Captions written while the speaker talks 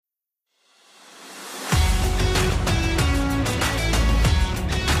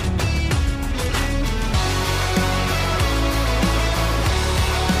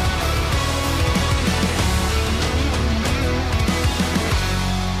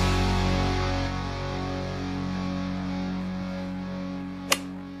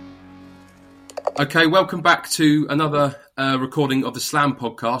Okay, welcome back to another recording of the Slam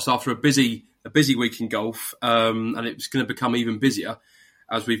podcast after a busy week in golf, and it's going to become even busier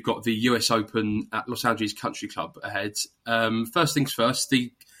as we've got the US Open at Los Angeles Country Club ahead. First things first,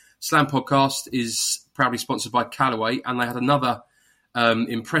 the Slam podcast is proudly sponsored by Callaway, and they had another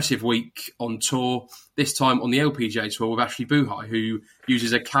impressive week on tour, this time on the LPGA Tour with Ashley Buhai, who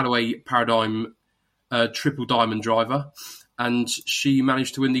uses a Callaway Paradigm triple diamond driver, and she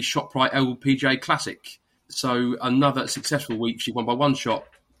managed to win the ShotPrite LPGA Classic. So another successful week. She won by one shot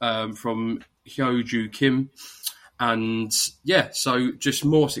from Hyo-Joo Kim. And yeah, so just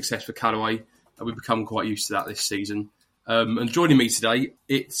more success for Callaway. We've become quite used to that this season. And joining me today,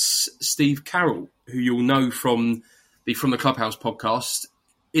 it's Steve Carroll, who you'll know from the Clubhouse podcast.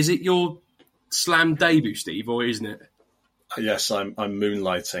 Is it your Slam debut, Steve, or isn't it? Yes, I'm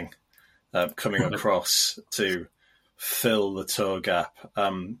moonlighting, coming across to fill the tour gap.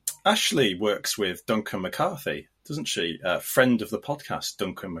 Ashley works with Duncan McCarthy, doesn't she? Friend of the podcast,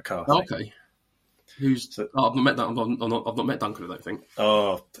 Duncan McCarthy. Okay. I've not met that. I've not met Duncan, I don't think.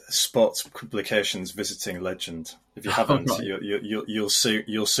 Oh, sports publications visiting legend. If you haven't, right. you'll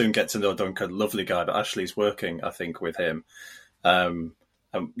soon get to know Duncan. Lovely guy, but Ashley's working, I think, with him.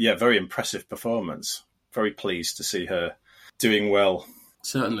 Yeah, very impressive performance. Very pleased to see her doing well.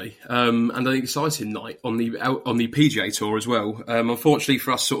 Certainly, and an exciting night on the PGA Tour as well. Unfortunately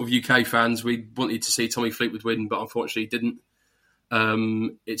for us sort of UK fans, we wanted to see Tommy Fleetwood win, but unfortunately didn't.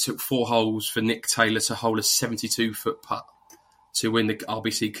 It took 4 holes for Nick Taylor to hole a 72-foot putt to win the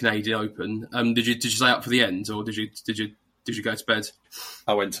RBC Canadian Open. Did you stay up for the end, or did you go to bed?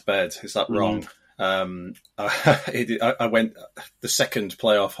 I went to bed. Is that wrong? I went the second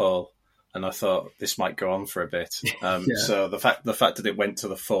playoff hole, and I thought this might go on for a bit. So the fact that it went to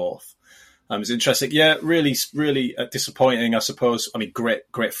the 4th is interesting. Yeah, really disappointing, I suppose. I mean,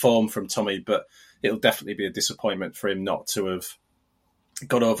 great form from Tommy, but it'll definitely be a disappointment for him not to have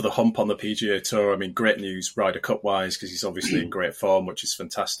got over the hump on the PGA Tour. I mean, great news Ryder Cup wise, because he's obviously in great form, which is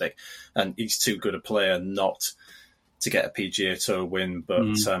fantastic, and he's too good a player not to get a PGA Tour win.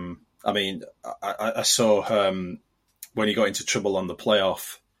 But I mean, I saw when he got into trouble on the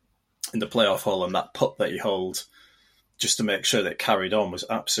playoff hole, and that putt that he held just to make sure that it carried on was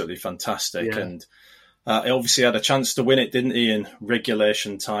absolutely fantastic. Yeah. And he obviously had a chance to win it, didn't he, in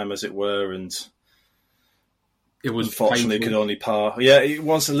regulation time, as it were, and it was unfortunately painful. Could only par. Yeah, it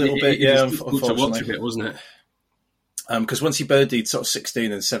was a little bit. Yeah, unfortunately, to watch a bit, wasn't it? Because once he birdied sort of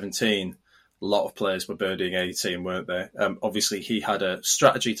 16 and 17, a lot of players were birdieing 18, weren't they? Obviously, he had a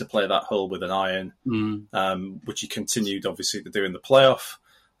strategy to play that hole with an iron, which he continued obviously to do in the playoff.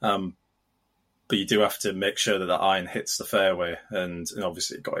 But you do have to make sure that iron hits the fairway, and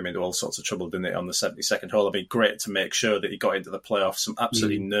obviously it got him into all sorts of trouble, didn't it, on the 72nd hole? I mean, great to make sure that he got into the playoffs, some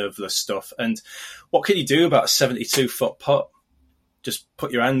absolutely nerveless stuff. And what can you do about a 72-foot putt? Just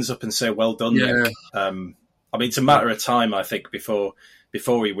put your hands up and say, well done, Nick. I mean, it's a matter of time, I think, before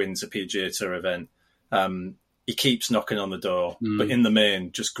he wins a PGA Tour event. He keeps knocking on the door, but in the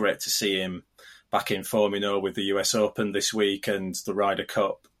main, just great to see him back in form, with the US Open this week and the Ryder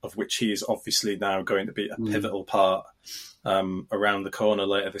Cup, of which he is obviously now going to be a pivotal part around the corner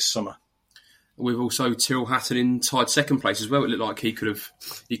later this summer. With also Tyrrell Hatton in tied second place as well. It looked like he could have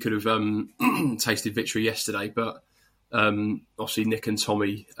tasted victory yesterday, but obviously Nick and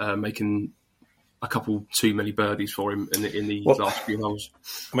Tommy making a couple too many birdies for him in the last few holes.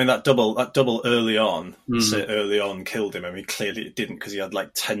 I mean, that double early on, killed him. I mean, clearly it didn't, because he had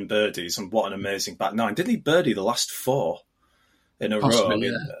like 10 birdies, and what an amazing back nine. Didn't he birdie the last 4 in a row? I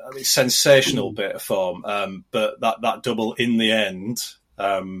mean, sensational bit of form. But that double in the end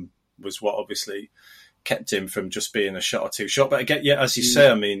was what obviously kept him from just being a shot or two short. But again, yeah, as you say,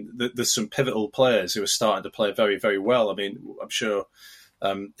 I mean, there's some pivotal players who are starting to play very, very well. I mean, I'm sure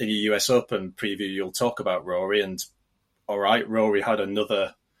in your US Open preview, you'll talk about Rory, and all right, Rory had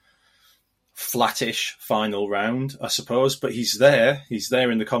another flattish final round, I suppose, but he's there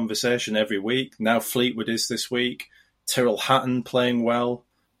in the conversation every week. Now Fleetwood is this week, Tyrrell Hatton playing well,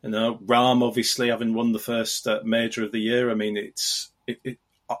 Rahm obviously having won the first major of the year. I mean, it's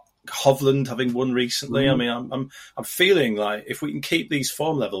Hovland having won recently. I mean, I'm feeling like if we can keep these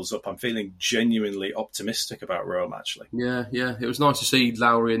form levels up, I'm feeling genuinely optimistic about Rome, actually. Yeah. It was nice to see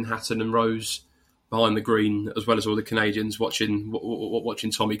Lowry and Hatton and Rose behind the green, as well as all the Canadians watching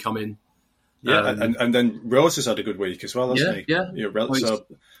Tommy come in. Yeah, and then Rose has had a good week as well, hasn't he? Yeah.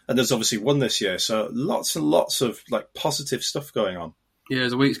 And there's obviously won this year, so lots and lots of like positive stuff going on. Yeah,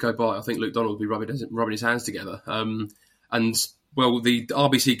 as the weeks go by, I think Luke Donald will be rubbing his hands together. Well, the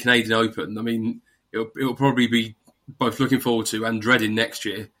RBC Canadian Open, I mean, it'll probably be both looking forward to and dreading next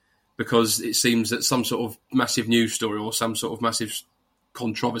year, because it seems that some sort of massive news story or some sort of massive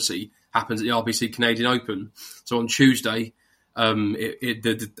controversy happens at the RBC Canadian Open. So on Tuesday,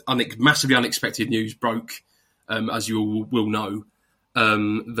 the massively unexpected news broke, as you all will know,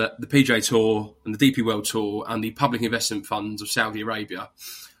 that the PGA Tour and the DP World Tour and the public investment funds of Saudi Arabia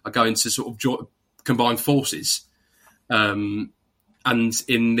are going to sort of combine forces. And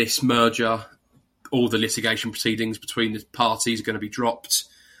in this merger, all the litigation proceedings between the parties are going to be dropped.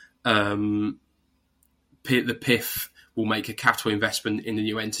 The PIF will make a capital investment in the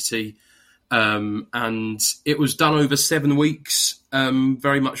new entity. And it was done over 7 weeks,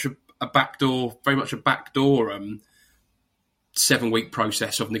 very much a backdoor 7-week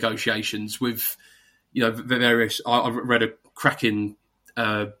process of negotiations with, various. I read a cracking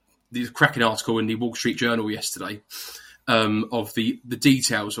article in the Wall Street Journal yesterday of the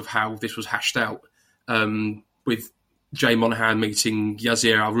details of how this was hashed out, with Jay Monahan meeting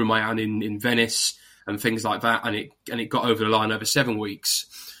Yasir Al-Rumayyan in Venice and things like that, and it got over the line over 7 weeks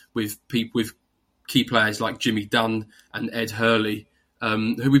with key players like Jimmy Dunn and Ed Hurley,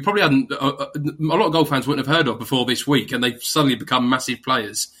 who we probably hadn't a lot of golf fans wouldn't have heard of before this week, and they've suddenly become massive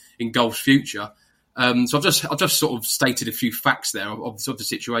players in golf's future. So I've just sort of stated a few facts there of the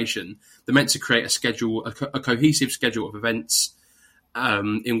situation. They're meant to create a cohesive schedule of events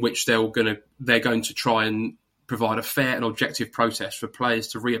in which they're going to try and provide a fair and objective process for players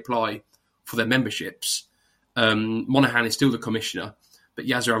to reapply for their memberships. Monahan is still the commissioner, but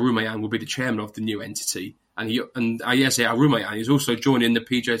Yasir Al-Rumayyan will be the chairman of the new entity. And Yasir Al-Rumayyan is also joining the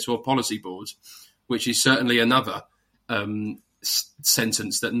PGA Tour Policy Board, which is certainly another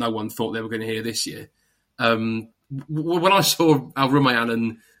sentence that no one thought they were going to hear this year. When I saw Al-Rumayyan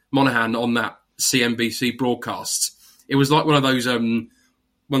and Monahan on that CNBC broadcast, it was like one of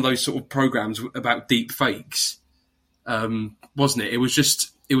those sort of programs about deep fakes, wasn't it? It was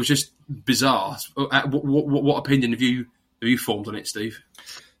just bizarre. What opinion have you formed on it, Steve?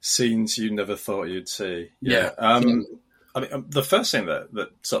 Scenes you never thought you'd see. Yeah. I mean, the first thing that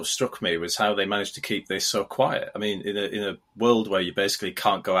sort of struck me was how they managed to keep this so quiet. I mean, in a world where you basically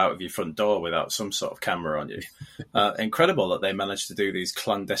can't go out of your front door without some sort of camera on you, incredible that they managed to do these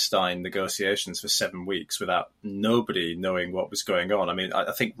clandestine negotiations for 7 weeks without nobody knowing what was going on. I mean,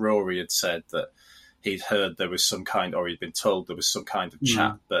 I think Rory had said that he'd heard there was some kind, or he'd been told there was some kind of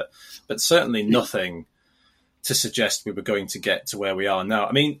chat, but certainly nothing to suggest we were going to get to where we are now.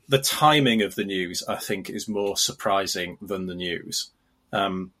 I mean, the timing of the news, I think, is more surprising than the news.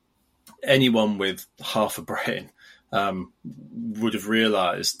 Anyone with half a brain would have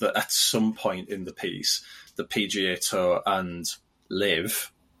realised that at some point in the piece, the PGA Tour and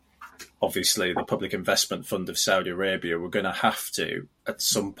LIV, obviously the Public Investment Fund of Saudi Arabia, were going to have to, at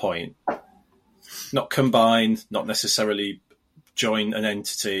some point, not combine, not necessarily join an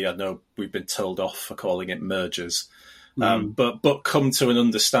entity. I know we've been told off for calling it mergers, but come to an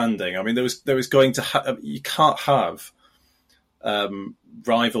understanding. I mean, there was going to you can't have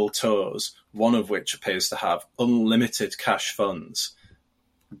rival tours, one of which appears to have unlimited cash funds,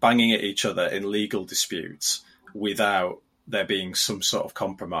 banging at each other in legal disputes without there being some sort of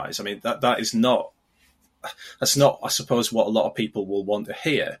compromise. I mean, that's not, I suppose, what a lot of people will want to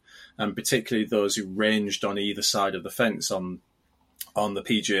hear, and particularly those who ranged on either side of the fence on the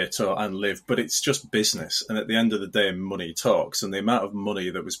PGA Tour and LIV, but it's just business. And at the end of the day, money talks, and the amount of money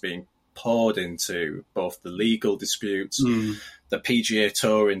that was being poured into both the legal disputes, the PGA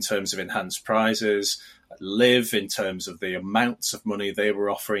Tour in terms of enhanced prizes, LIV in terms of the amounts of money they were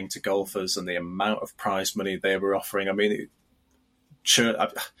offering to golfers and the amount of prize money they were offering. I mean,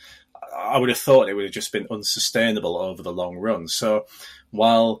 I would have thought it would have just been unsustainable over the long run. So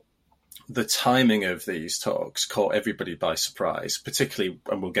while the timing of these talks caught everybody by surprise, particularly,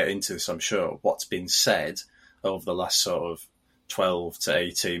 and we'll get into this, I'm sure, what's been said over the last sort of 12 to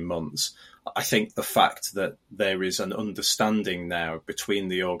 18 months, I think the fact that there is an understanding now between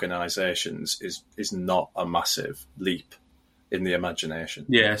the organisations is not a massive leap in the imagination.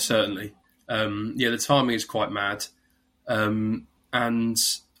 Yeah, certainly. The timing is quite mad. And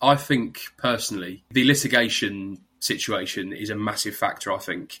I think, personally, the litigation situation is a massive factor, I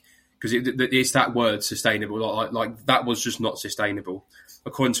think, because it's that word, sustainable. Like that was just not sustainable.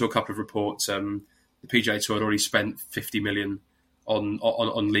 According to a couple of reports, the PGA Tour had already spent $50 million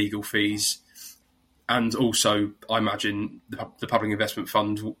on legal fees, and also I imagine the Public Investment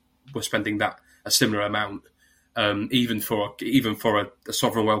Fund were spending a similar amount. Even for a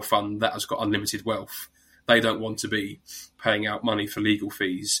sovereign wealth fund that has got unlimited wealth, they don't want to be paying out money for legal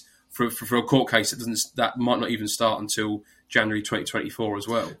fees for a court case that might not even start until January 2024 as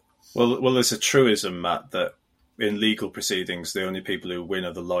well. Well, there's a truism, Matt, that in legal proceedings, the only people who win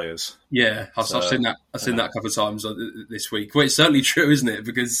are the lawyers. Yeah, I've seen that. I've seen that a couple of times this week. Well, it's certainly true, isn't it?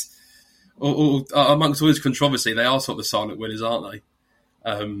 Because amongst all this controversy, they are sort of the silent winners, aren't they?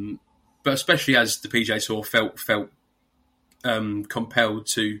 But especially as the PGA Tour felt compelled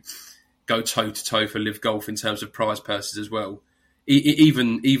to go toe to toe for LIV Golf in terms of prize purses as well,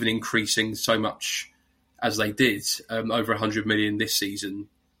 even increasing so much as they did, over 100 million this season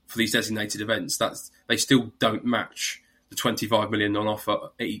for these designated events. They still don't match the 25 million on offer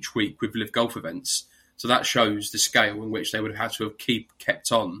each week with LIV Golf events. So that shows the scale in which they would have had to have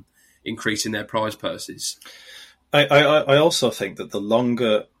kept on increasing their prize purses. I also think that the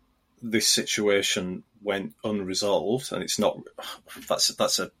longer this situation went unresolved, and it's not,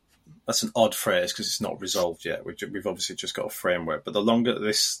 that's an odd phrase because it's not resolved yet. We've obviously just got a framework, but the longer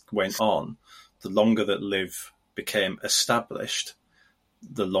this went on, the longer that LIV became established,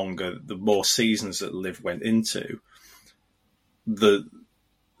 the more seasons that LIV went into, the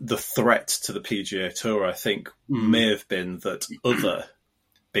threat to the PGA Tour, I think, may have been that other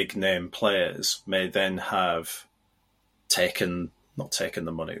big name players may then have taken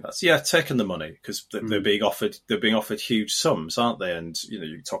the money because they're being offered huge sums, aren't they? And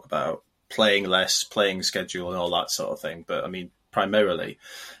you talk about playing less, playing schedule, and all that sort of thing. But I mean, primarily,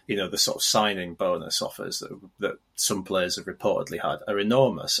 the sort of signing bonus offers that some players have reportedly had are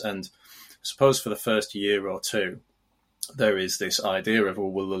enormous. And I suppose for the first year or two, there is this idea of,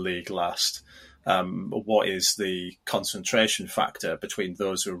 well, will the league last? What is the concentration factor between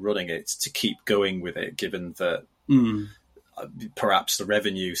those who are running it to keep going with it, given that perhaps the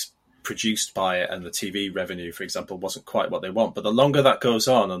revenues produced by it and the TV revenue, for example, wasn't quite what they want. But the longer that goes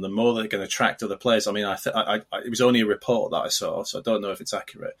on and the more they're going to attract other players, I mean, it was only a report that I saw, so I don't know if it's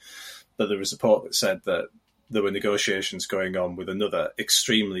accurate, but there was a report that said that there were negotiations going on with another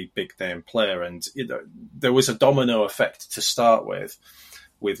extremely big name player, and there was a domino effect to start with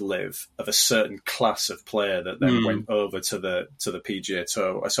LIV of a certain class of player that then went over to the PGA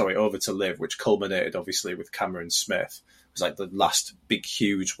Tour, over to LIV, which culminated obviously with Cameron Smith. It was like the last big,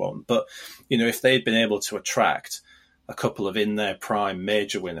 huge one. But, if they'd been able to attract a couple of in their prime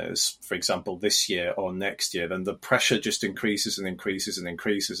major winners, for example, this year or next year, then the pressure just increases and increases and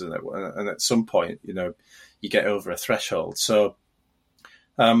increases. And at some point, you get over a threshold. So,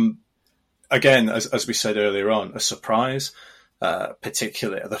 again, as we said earlier on, a surprise,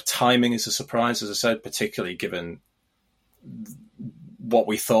 particularly the timing is a surprise, as I said, particularly given what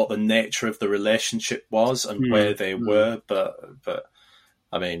we thought the nature of the relationship was and where they were. But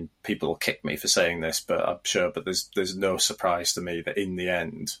I mean, people will kick me for saying this, but I'm sure. But there's no surprise to me that in the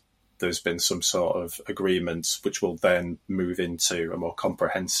end, there's been some sort of agreement, which will then move into a more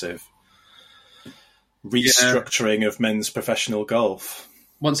comprehensive restructuring of men's professional golf.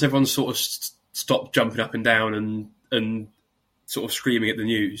 Once everyone sort of stopped jumping up and down and sort of screaming at the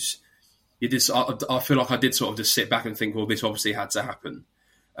news, I feel like I did sort of just sit back and think, well, this obviously had to happen.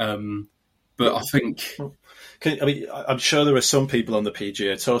 But I think... I'm sure there are some people on the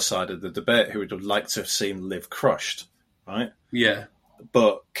PGA Tour side of the debate who would have liked to have seen LIV crushed, right? Yeah.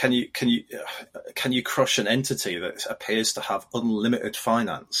 But can you crush an entity that appears to have unlimited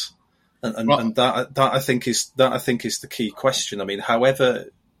finance? And that I think is the key question. I mean, however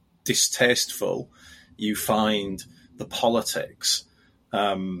distasteful you find the politics,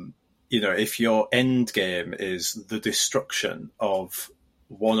 if your end game is the destruction of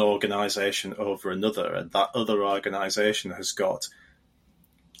one organisation over another, and that other organisation has got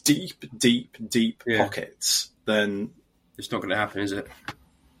deep pockets, then it's not going to happen, is it?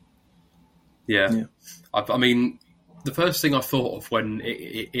 Yeah. I mean, the first thing I thought of when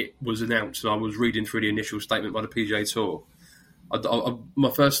it was announced, and I was reading through the initial statement by the PGA Tour,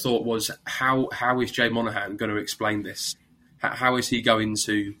 my first thought was, how is Jay Monahan going to explain this? How is he going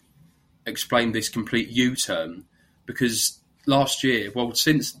to explain this complete U-turn? Because last year,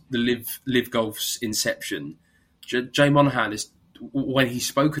 since the LIV Golf's inception, Jay Monahan is, when he's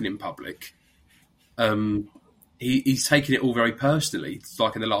spoken in public, he's taken it all very personally. It's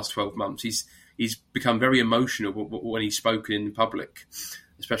like in the last 12 months, he's become very emotional when he's spoken in public,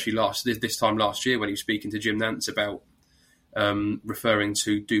 especially this time last year when he was speaking to Jim Nantz about referring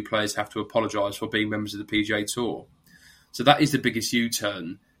to, do players have to apologise for being members of the PGA Tour? So that is the biggest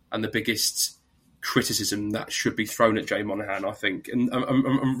U-turn and the biggest criticism that should be thrown at Jay Monahan, I think, and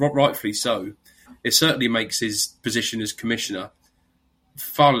rightfully so. It certainly makes his position as commissioner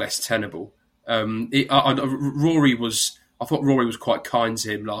far less tenable. I thought Rory was quite kind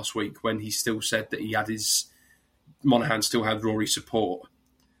to him last week when he still said that Monahan still had Rory's support.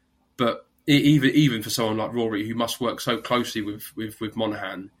 But even for someone like Rory, who must work so closely with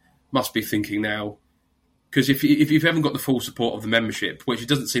Monahan, must be thinking now, Because if you haven't got the full support of the membership, which it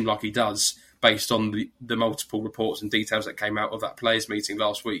doesn't seem like he does, based on the multiple reports and details that came out of that players' meeting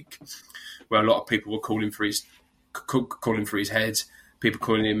last week, where a lot of people were calling for his head, people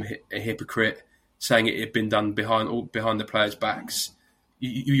calling him a hypocrite, saying it had been done behind the players' backs.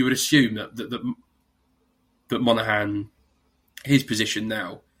 You would assume that Monahan, his position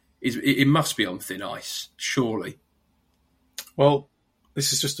now, it must be on thin ice, surely. Well,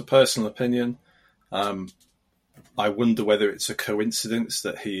 this is just a personal opinion. I wonder whether it's a coincidence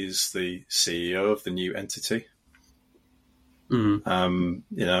that he is the CEO of the new entity. Mm.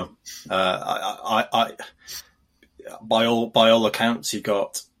 By all accounts, he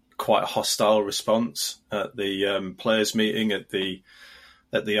got quite a hostile response at the players' meeting at the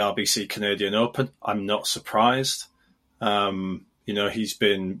RBC Canadian Open. I'm not surprised.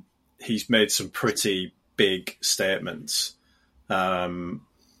 He's made some pretty big statements.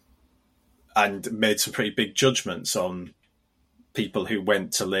 And made some pretty big judgments on people who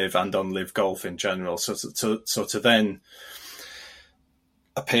went to LIV and on LIV Golf in general. So to then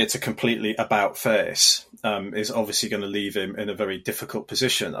appear to completely about face is obviously going to leave him in a very difficult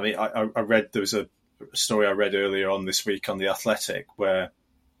position. I mean, there was a story I read earlier on this week on The Athletic where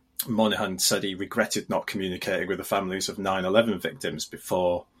Monahan said he regretted not communicating with the families of 9/11 victims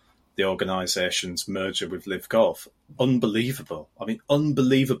before the organisation's merger with LIV Golf. Unbelievable. I mean,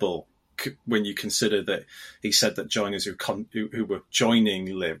 unbelievable. When you consider that he said that joiners who were joining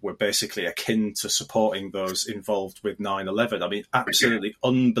LIV were basically akin to supporting those involved with 9/11. I mean, absolutely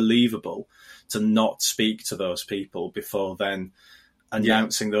unbelievable to not speak to those people before then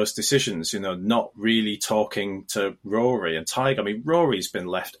announcing those decisions, not really talking to Rory and Tiger. I mean, Rory's been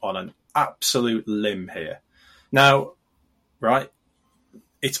left on an absolute limb here. Now, right,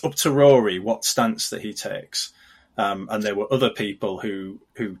 it's up to Rory what stance that he takes. And there were other people who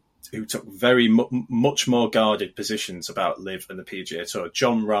took very much more guarded positions about LIV and the PGA Tour.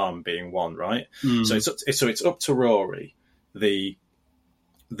 John Rahm being one, right? Mm. So it's up to Rory the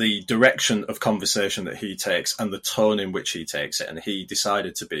direction of conversation that he takes and the tone in which he takes it. And he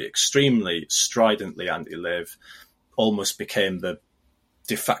decided to be extremely stridently anti-LIV, almost became the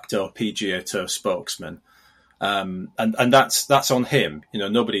de facto PGA Tour spokesman, and that's on him.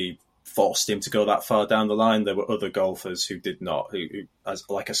 Nobody forced him to go that far down the line. There were other golfers who did not, who as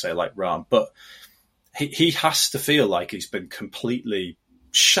like I say, like Rahm, but he has to feel like he's been completely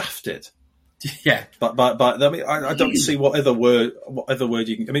shafted. Yeah, but I mean, I don't see what other word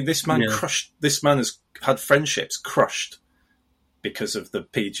you can. I mean, this man crushed. This man has had friendships crushed because of the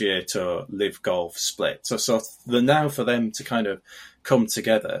PGA Tour LIV Golf split. So now for them to kind of come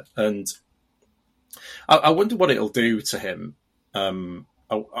together, and I wonder what it'll do to him.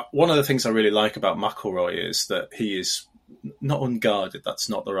 One of the things I really like about McIlroy is that he is not unguarded. That's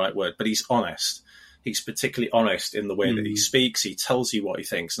not the right word, but he's honest. He's particularly honest in the way that he speaks. He tells you what he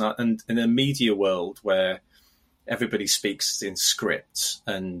thinks. And in a media world where everybody speaks in scripts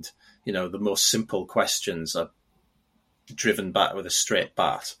and, the most simple questions are driven back with a straight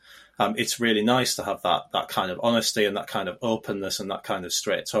bat, it's really nice to have that kind of honesty and that kind of openness and that kind of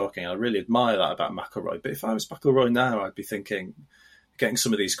straight talking. I really admire that about McIlroy. But if I was McIlroy now, I'd be getting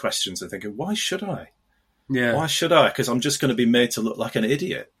some of these questions and thinking, why should I? Yeah. Why should I? Because I'm just going to be made to look like an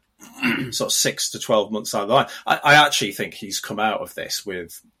idiot. Sort of 6 to 12 months down the line. I actually think he's come out of this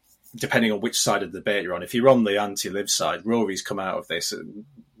with, depending on which side of the debate you're on. If you're on the anti-LIV side, Rory's come out of this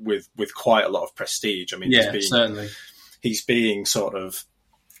with quite a lot of prestige. I mean, certainly. He's being sort of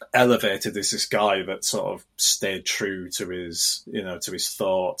elevated as this guy that sort of stayed true to his, to his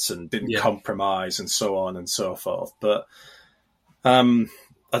thoughts and didn't compromise and so on and so forth. But I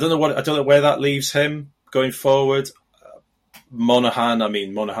don't know where that leaves him going forward.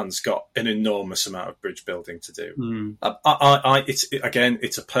 Monahan's got an enormous amount of bridge building to do.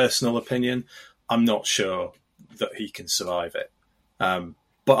 It's a personal opinion. I'm not sure that he can survive it.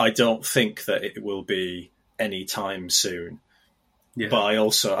 But I don't think that it will be any time soon. Yeah. But I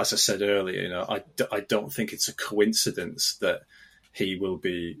also, as I said earlier, I don't think it's a coincidence that he will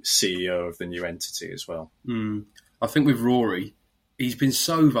be CEO of the new entity as well. I think with Rory, he's been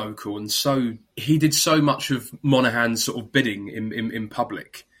so vocal and he did so much of Monahan's sort of bidding in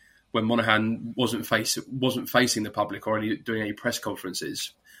public when Monahan wasn't facing the public or doing any press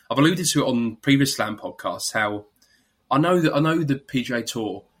conferences. I've alluded to it on previous Slam podcasts how I know the PGA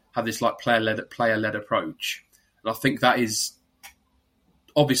Tour have this like player-led approach, and I think that is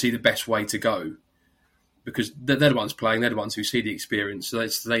obviously the best way to go because they're the ones playing, they're the ones who see the experience, so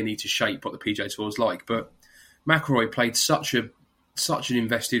they need to shape what the PGA Tour is like. But McIlroy played such an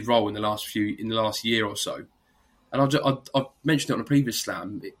invested role in the last year or so, and I've mentioned it on a previous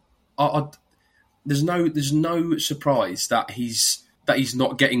Slam. there's no surprise that he's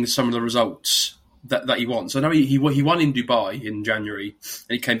not getting some of the results that he wants. I know he won in Dubai in January,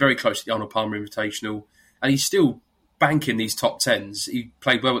 and he came very close to the Arnold Palmer Invitational, and he's still banking these top tens. He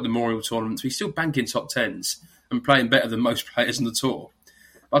played well at the Memorial Tournament, so he's still banking top tens and playing better than most players on the tour.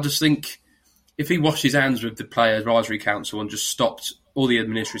 I just think if he washed his hands with the Player Advisory Council and just stopped all the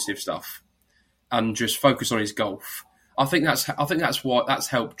administrative stuff and just focused on his golf, I think that's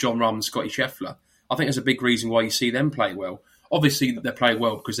helped Jon Rahm and Scotty Scheffler. I think there's a big reason why you see them play well. Obviously, they're playing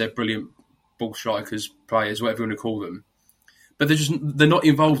well because they're brilliant ball strikers, players, whatever you want to call them. But they're not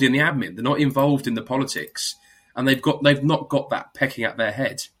involved in the admin. They're not involved in the politics, and they've not got that pecking at their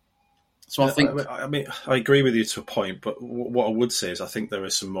head. So I think, I agree with you to a point, but what I would say is I think there are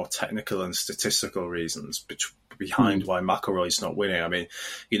some more technical and statistical reasons behind why McIlroy's not winning. I mean,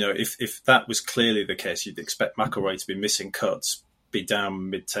 if that was clearly the case, you'd expect McIlroy to be missing cuts, be down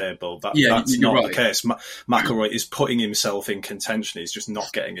mid-table. That's not the case. McIlroy is putting himself in contention. He's just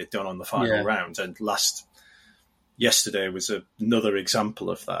not getting it done on the final round. And yesterday was another example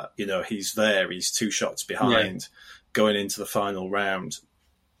of that. He's there. He's 2 shots behind going into the final round,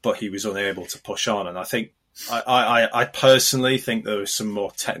 but he was unable to push on. And I think I personally think there were some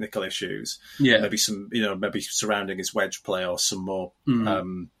more technical issues. Yeah. Maybe maybe surrounding his wedge play, or some more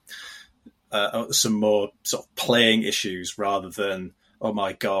sort of playing issues, rather than, oh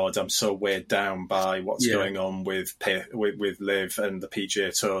my God, I'm so weighed down by what's going on with LIV and the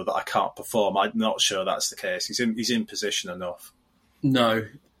PGA Tour that I can't perform. I'm not sure that's the case. He's in position enough. No,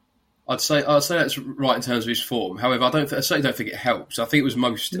 I'd say that's right in terms of his form. However, I certainly don't think it helps. I think it was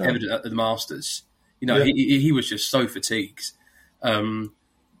most evident at the Masters. He was just so fatigued. But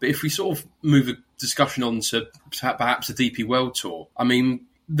if we sort of move the discussion on to perhaps the DP World Tour, I mean,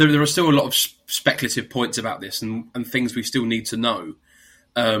 there are still a lot of speculative points about this and things we still need to know,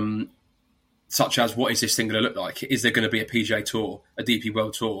 such as what is this thing going to look like? Is there going to be a PGA Tour, a DP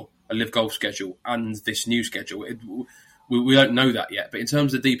World Tour, a LIV Golf schedule, and this new schedule? We don't know that yet. But in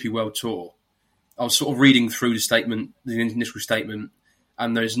terms of the DP World Tour, I was sort of reading through the initial statement,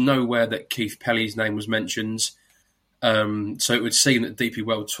 and there's nowhere that Keith Pelly's name was mentioned. So it would seem that the DP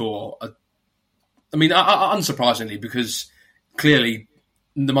World Tour, unsurprisingly, because clearly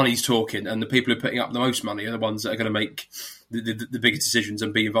the money's talking, and the people who are putting up the most money are the ones that are going to make the biggest decisions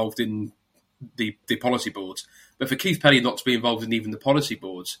and be involved in the policy boards. But for Keith Pelly not to be involved in even the policy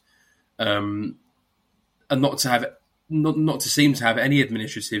boards, and not to seem to have any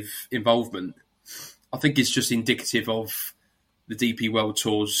administrative involvement, I think it's just indicative of the DP World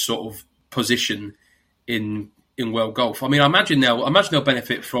Tour's sort of position in world golf. I mean, I imagine they'll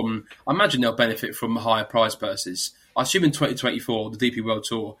benefit from higher prize purses. I assume in 2024 the DP World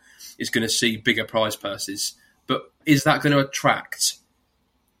Tour is going to see bigger prize purses, but is that going to attract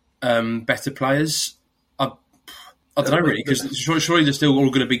better players? I don't know really, because surely they're still all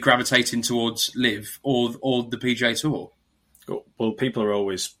going to be gravitating towards LIV or the PGA Tour. Well, people are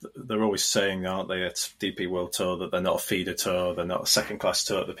always saying, aren't they, at DP World Tour that they're not a feeder tour, they're not a second-class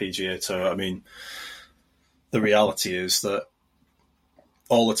tour at the PGA Tour. I mean, the reality is that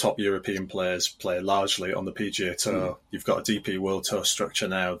all the top European players play largely on the PGA Tour. You've got a DP World Tour structure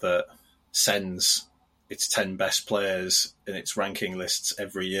now that sends its 10 best players in its ranking lists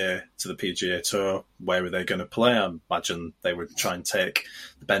every year to the PGA Tour. Where are they going to play? I imagine they would try and take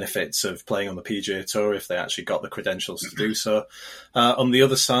the benefits of playing on the PGA Tour if they actually got the credentials to do so. On the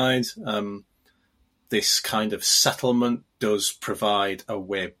other side, this kind of settlement does provide a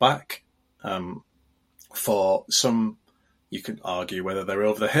way back for some. You can argue whether they're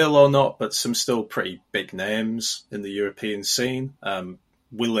over the hill or not, but some still pretty big names in the European scene.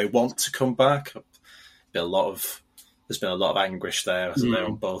 Will they want to come back? There's been a lot of anguish there, hasn't there,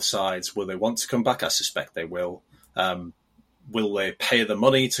 on both sides. Will they want to come back? I suspect they will. Will they pay the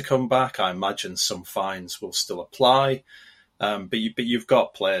money to come back? I imagine some fines will still apply. But you've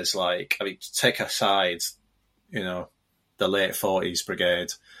got players like, take aside, the late 40s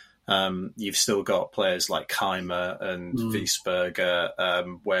brigade. You've still got players like Keimer and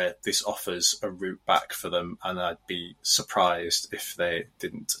Wiesberger, where this offers a route back for them, and I'd be surprised if they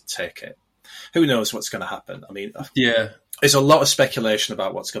didn't take it. Who knows what's going to happen? I mean, there's a lot of speculation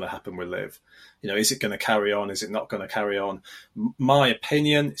about what's going to happen with LIV. Is it going to carry on? Is it not going to carry on? My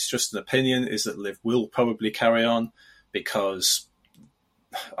opinion, it's just an opinion, is that LIV will probably carry on, because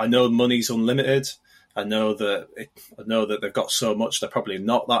I know money's unlimited. I know that they've got so much, they're probably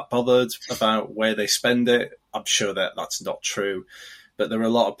not that bothered about where they spend it. I'm sure that that's not true. But there are a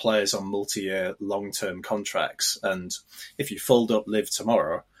lot of players on multi-year, long-term contracts. And if you fold up LIV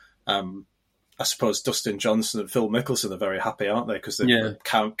tomorrow, I suppose Dustin Johnson and Phil Mickelson are very happy, aren't they? Because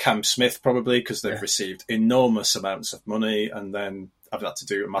Cam Smith probably, because they've received enormous amounts of money and then I've had to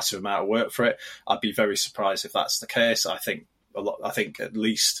do a massive amount of work for it. I'd be very surprised if that's the case. I think at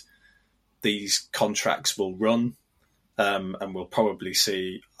least these contracts will run, and we'll probably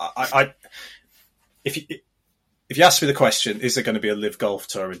see. If you ask me the question, is there going to be a LIV Golf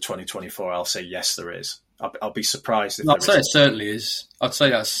Tour in 2024? I'll say yes, there is. I'll be surprised if I'd say it certainly is. I'd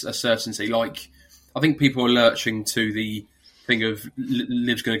say that's a certainty. Like, I think people are lurching to the thing of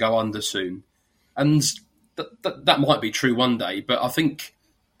LIV's going to go under soon, and that might be true one day. But I think,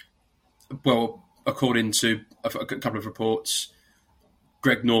 well, according to a couple of reports,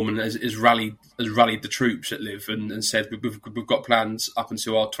 Greg Norman has rallied the troops at LIV and said we've got plans up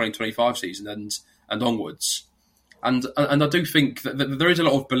until our 2025 season and onwards. And I do think that there is a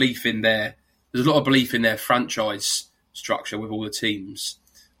lot of belief in their. There's a lot of belief in their franchise structure with all the teams,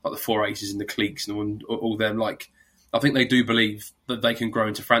 like the 480s and the cliques and all them. Like, I think they do believe that they can grow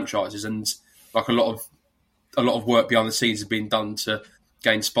into franchises, and like a lot of work behind the scenes has been done to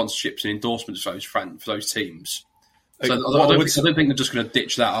gain sponsorships and endorsements for those teams. So I don't think they're just going to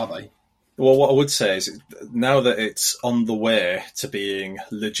ditch that, are they? Well, what I would say is now that it's on the way to being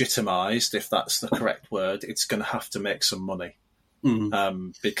legitimised, if that's the correct word, it's going to have to make some money.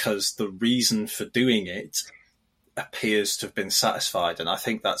 Because the reason for doing it appears to have been satisfied. And I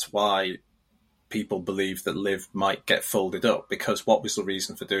think that's why people believe that LIV might get folded up, because what was the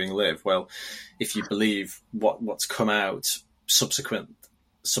reason for doing LIV? Well, if you believe what's come out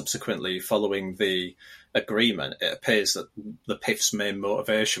subsequently following the agreement, it appears that the PIF's main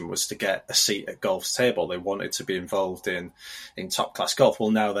motivation was to get a seat at golf's table. They wanted to be involved in top-class golf. Well,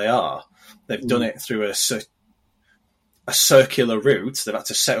 now they are. They've done it through a circular route. They've had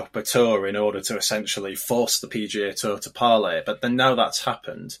to set up a tour in order to essentially force the PGA Tour to parlay. But then now that's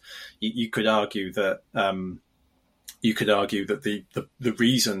happened, you could argue that the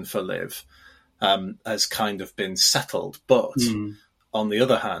reason for LIV has kind of been settled. But on the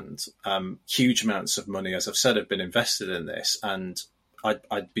other hand, huge amounts of money, as I've said, have been invested in this, and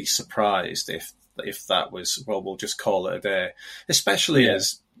I'd be surprised if that was, well, we'll just call it a day, especially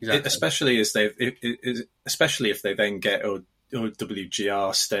if they then get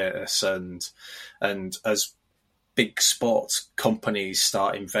OWGR status and as big sports companies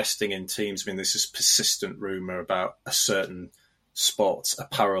start investing in teams. I mean, there's this persistent rumor about a certain sports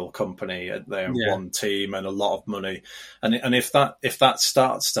apparel company. They have one team and a lot of money, and if that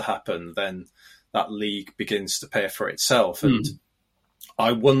starts to happen, then that league begins to pay for itself. And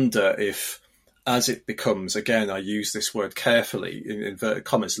I wonder if, as it becomes, again, I use this word carefully, in inverted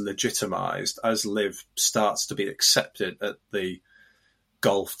commas, legitimised, as LIV starts to be accepted at the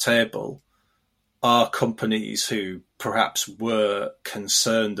golf table, are companies who perhaps were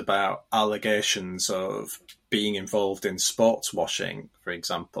concerned about allegations of being involved in sports washing, for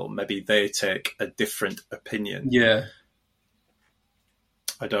example, maybe they take a different opinion. Yeah.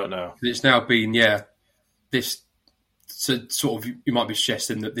 I don't know. It's now been, this sort of, you might be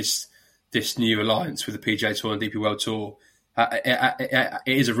suggesting that this new alliance with the PGA Tour and DP World Tour, it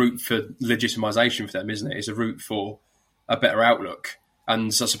is a route for legitimisation for them, isn't it? It's a route for a better outlook.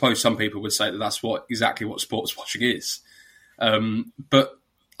 And so I suppose some people would say that that's exactly what sports watching is. But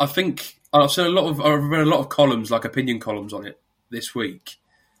I think I've read a lot of columns, like opinion columns on it this week.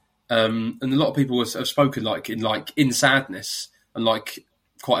 And a lot of people have spoken in sadness and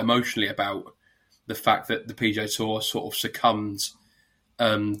quite emotionally about the fact that the PGA Tour sort of succumbed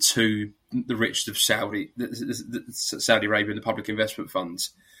to the riches of Saudi Arabia and the public investment funds.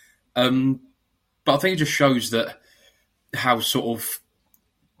 But I think it just shows that how sort of,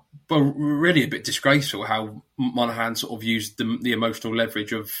 well, really a bit disgraceful how Monahan sort of used the emotional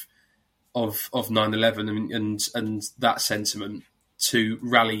leverage of 9/11 and that sentiment to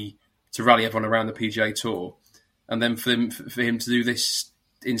rally everyone around the PGA Tour, and then for him to do this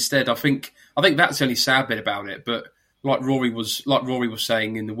instead. I think that's the only sad bit about it. But like Rory was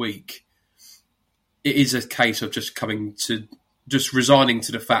saying in the week, it is a case of just resigning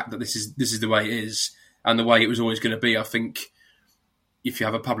to the fact that this is the way it is and the way it was always going to be. I think if you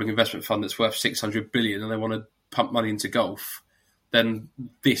have a public investment fund that's worth $600 billion and they want to pump money into golf, then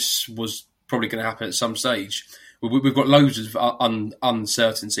this was probably going to happen at some stage. We've got loads of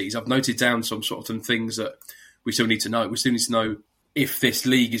uncertainties. I've noted down some things that we still need to know. We still need to know if this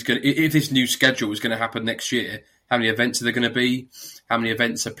league if this new schedule is going to happen next year. How many events are there going to be? How many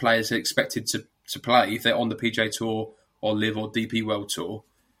events are players expected to play if they're on the PGA Tour or LIV or DP World Tour?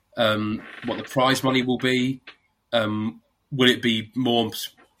 What the prize money will be? Will it be more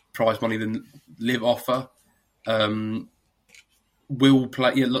prize money than LIV offer? will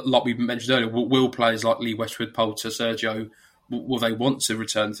play, like we mentioned earlier, will players like Lee Westwood, Poulter, Sergio, will they want to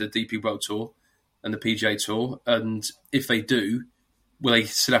return to the DP World Tour and the PGA Tour? And if they do, will they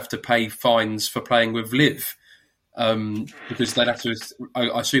still have to pay fines for playing with LIV? Because they'd have to,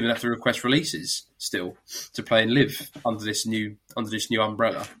 I assume they'd have to request releases still to play in LIV under this new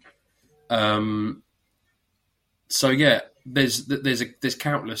umbrella. So yeah, there's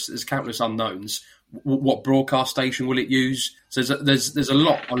countless unknowns. What broadcast station will it use? So there's a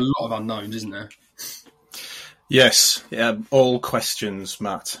lot of unknowns, isn't there? Yes, yeah, all questions,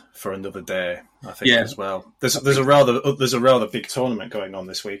 Matt, for another day. I think as well. There's a rather big tournament going on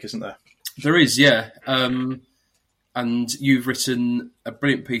this week, isn't there? There is, yeah. And you've written a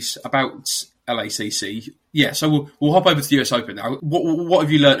brilliant piece about LACC. Yeah, so we'll hop over to the US Open now. What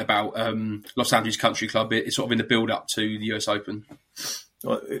have you learnt about Los Angeles Country Club? It's sort of in the build-up to the US Open.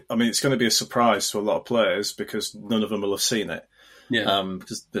 Well, I mean, it's going to be a surprise to a lot of players because none of them will have seen it. Yeah,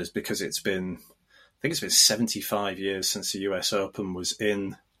 because it's been 75 years since the US Open was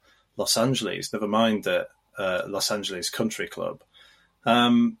in Los Angeles. Never mind that Los Angeles Country Club.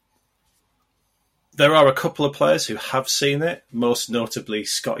 There are a couple of players who have seen it, most notably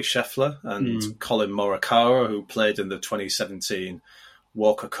Scotty Scheffler and Colin Morikawa, who played in the 2017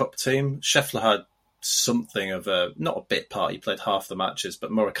 Walker Cup team. Scheffler had something of not a bit part. He played half the matches,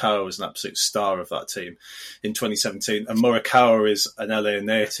 but Morikawa was an absolute star of that team in 2017. And Morikawa is an LA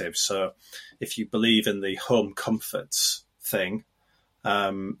native, so if you believe in the home comforts thing,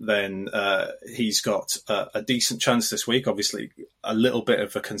 then he's got a decent chance this week. Obviously, a little bit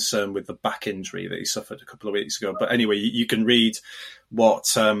of a concern with the back injury that he suffered a couple of weeks ago. But anyway, you can read what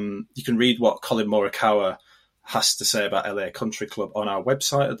Colin Morikawa has to say about LA Country Club on our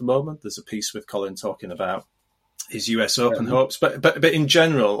website at the moment. There's a piece with Colin talking about his US Open hopes. But in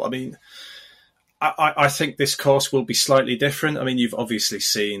general, I mean, I think this course will be slightly different. I mean, you've obviously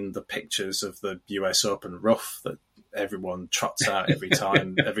seen the pictures of the US Open rough that everyone trots out every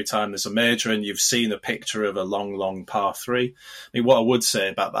time there's a major, and you've seen a picture of a long par 3. I mean, what I would say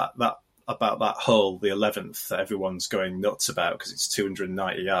about that hole, the 11th, that everyone's going nuts about because it's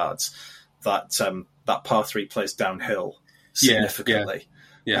 290 yards, that par 3 plays downhill significantly.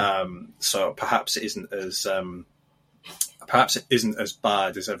 Yeah. So perhaps it isn't as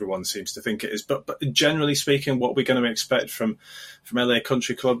bad as everyone seems to think it is. But generally speaking, what we're going to expect from LA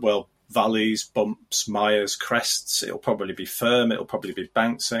Country Club, well, valleys, bumps, mires, crests. It'll probably be firm. It'll probably be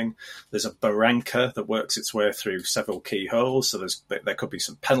bouncing. There's a barranca that works its way through several key holes, so there could be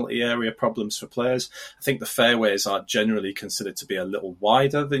some penalty area problems for players. I think the fairways are generally considered to be a little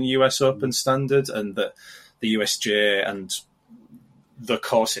wider than US Open standard, and that the USGA and the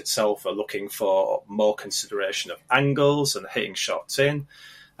course itself are looking for more consideration of angles and hitting shots in.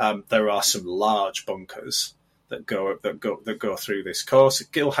 There are some large bunkers that go through this course.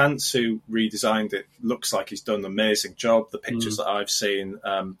 Gil Hance, who redesigned it, looks like he's done an amazing job. The pictures that I've seen,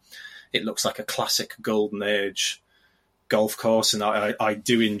 it looks like a classic golden age golf course, and I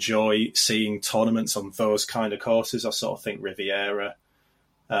do enjoy seeing tournaments on those kind of courses. I sort of think Riviera.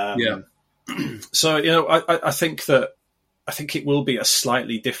 So, you know, I think it will be a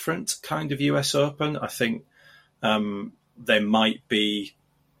slightly different kind of US Open. I think there might be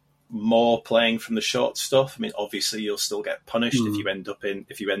more playing from the short stuff. I mean, obviously, you'll still get punished if you end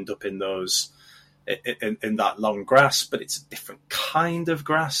up in those in that long grass, but it's a different kind of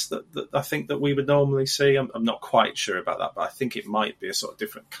grass that I think that we would normally see. I'm not quite sure about that, but I think it might be a sort of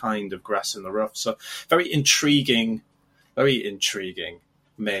different kind of grass in the rough. So very intriguing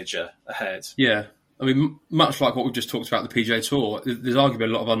major ahead. Yeah. I mean, much like what we've just talked about the PGA Tour, there's arguably a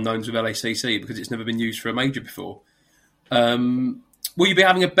lot of unknowns with LACC because it's never been used for a major before. Will you be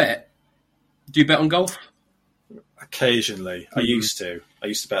having a bet? Do you bet on golf? Occasionally. I used to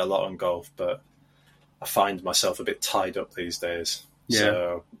bet a lot on golf, but I find myself a bit tied up these days.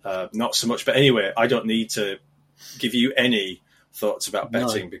 Yeah. So not so much. But anyway, I don't need to give you any thoughts about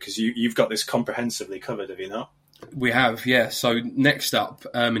betting because you've got this comprehensively covered, have you not? We have, yeah. So next up,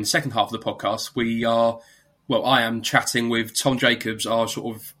 in the second half of the podcast, I am chatting with Tom Jacobs, our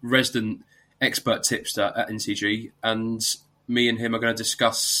sort of resident expert tipster at NCG, and me and him are going to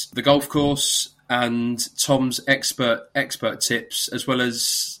discuss the golf course and Tom's expert tips, as well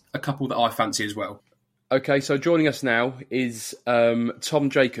as a couple that I fancy as well. Okay, so joining us now is Tom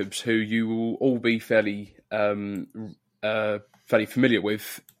Jacobs, who you will all be fairly familiar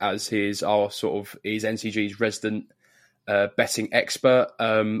with, as he is NCG's resident betting expert.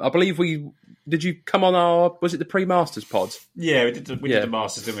 I believe did you come on was it the pre-Masters pod? Yeah, we did the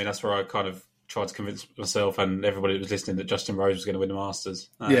Masters, didn't we? That's where I kind of tried to convince myself and everybody that was listening that Justin Rose was going to win the Masters.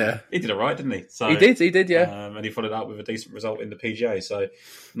 Yeah. He did it right, didn't he? So, he did, yeah. And he followed up with a decent result in the PGA. So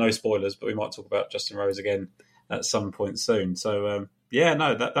no spoilers, but we might talk about Justin Rose again at some point soon. So,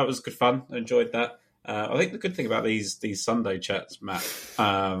 that was good fun. I enjoyed that. I think the good thing about these Sunday chats, Matt,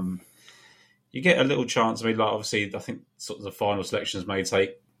 you get a little chance. I mean, like obviously, I think sort of the final selections may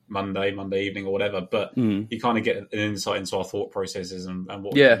take Monday evening or whatever, but you kind of get an insight into our thought processes and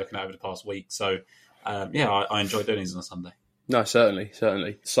what we've been looking at over the past week. So, I enjoy doing these on a Sunday. No, certainly.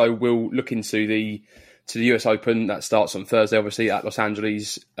 So we'll look into the US Open that starts on Thursday, obviously at Los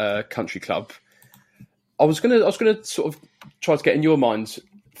Angeles Country Club. I was gonna sort of try to get in your mind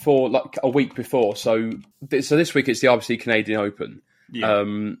for like a week before. So this week it's the RBC Canadian Open. Yeah.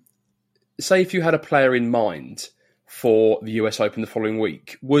 Say if you had a player in mind for the US Open the following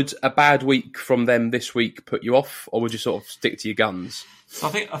week, would a bad week from them this week put you off, or would you sort of stick to your guns? I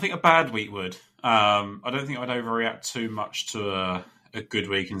think a bad week would. I don't think I'd overreact too much to a good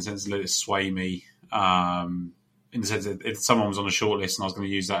week in the sense of let it sway me. In the sense that if someone was on a short list and I was going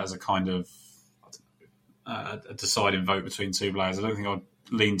to use that as a kind of a deciding vote between two players, I don't think I'd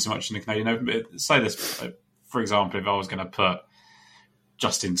lean too much in the Canadian Open. But say this, for example, if I was going to put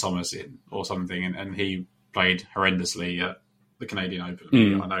Justin Thomas in or something and he played horrendously at the Canadian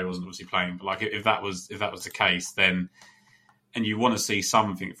Open. I know he wasn't obviously playing, but like if that was the case, then and you want to see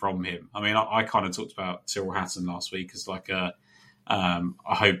something from him. I mean, I kind of talked about Tyrrell Hatton last week as like I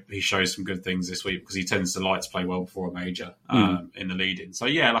hope he shows some good things this week because he tends to like to play well before a major in the lead-in. So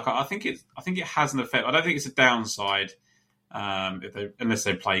yeah, like I think it has an effect. I don't think it's a downside. Unless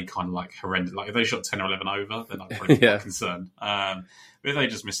they play kind of like horrendous, like if they shot 10 or 11 over, then I'd probably be quite concerned. But if they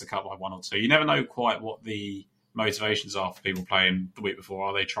just miss a cut by 1 or 2, you never know quite what the motivations are for people playing the week before.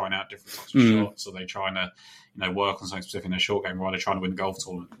 Are they trying out different types of shots? Are they trying to, work on something specific in their short game, or are they trying to win the golf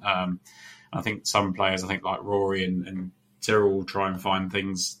tournament? I think some players, like Rory and Tyrrell, will try and find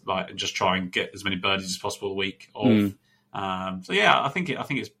things like and just try and get as many birdies as possible a week of. I think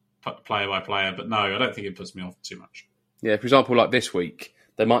it's player by player, but no, I don't think it puts me off too much. Yeah, for example, like this week,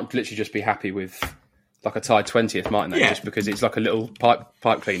 they might literally just be happy with like a tied 20th, mightn't they? Yeah. Just because it's like a little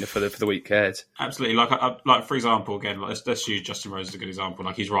pipe cleaner for the week ahead. Absolutely. Like for example, again, let's use Justin Rose as a good example.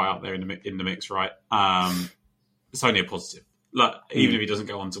 Like he's right up there in the mix, right? It's only a positive. Like even if he doesn't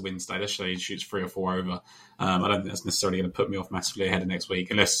go on to win today, let's say he shoots 3 or 4 over. I don't think that's necessarily going to put me off massively ahead of next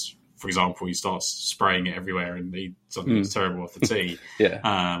week, unless, for example, he starts spraying it everywhere and something's terrible off the tee,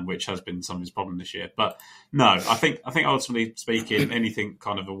 which has been some of his problem this year. But no, I think ultimately speaking, anything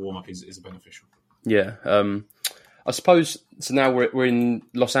kind of a warm up is beneficial. Yeah, I suppose. So now we're in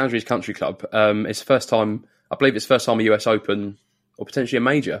Los Angeles Country Club. It's the first time, I believe, it's the first time a US Open or potentially a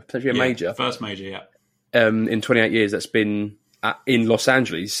major, first major, yeah. In 28 years, that's been in Los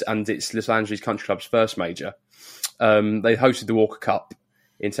Angeles, and it's Los Angeles Country Club's first major. They hosted the Walker Cup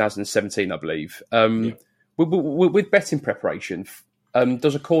in 2017, I believe. With betting preparation,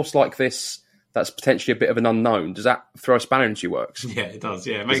 does a course like this that's potentially a bit of an unknown, does that throw a spanner into your works? Yeah, it does.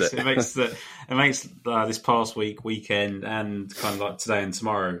 Yeah, it makes this past weekend, and kind of like today and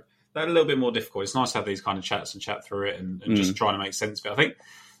tomorrow that a little bit more difficult. It's nice to have these kind of chats and chat through it and just trying to make sense of it.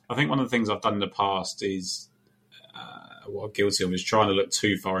 I think one of the things I've done in the past is what I'm guilty of is trying to look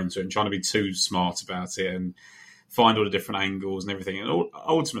too far into it and trying to be too smart about it and find all the different angles and everything. And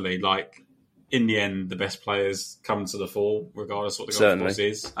ultimately, like, in the end, the best players come to the fore, regardless of what the golf course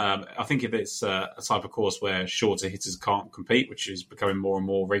is. I think if it's a type of course where shorter hitters can't compete, which is becoming more and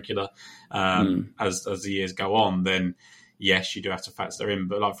more regular as the years go on, then yes, you do have to factor in.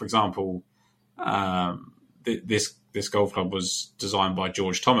 But like, for example, this golf club was designed by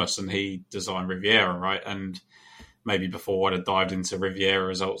George Thomas, and he designed Riviera, right? And maybe before I'd have dived into Riviera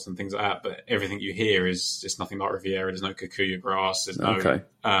results and things like that, but everything you hear is it's nothing like Riviera. There's no Kikuyu grass. There's no,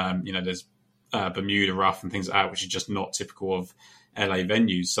 there's Bermuda rough and things like that, which is just not typical of LA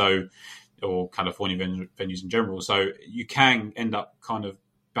venues, so or California venues in general. So you can end up kind of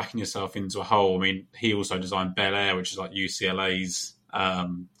backing yourself into a hole. I mean, he also designed Bel Air, which is like UCLA's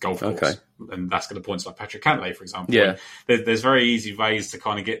golf course, and that's going to point to like Patrick Cantlay, for example. Yeah, there's very easy ways to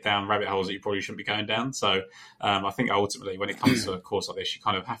kind of get down rabbit holes that you probably shouldn't be going down. So I think ultimately, when it comes to a course like this, you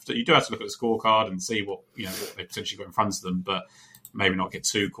kind of have to look at the scorecard and see what what they potentially got in front of them, but maybe not get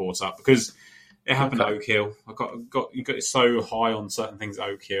too caught up, because it happened at Oak Hill. You got so high on certain things at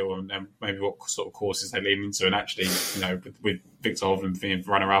Oak Hill, and maybe what sort of courses they lean into. And actually, with Victor Hovland being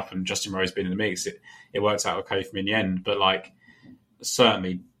runner up and Justin Rose being in the mix, it worked out okay for me in the end. But like,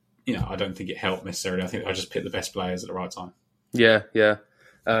 certainly, I don't think it helped necessarily. I think I just picked the best players at the right time. Yeah.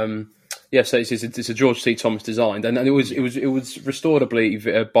 Yeah, so it's a George C. Thomas design, and it was restored, I believe,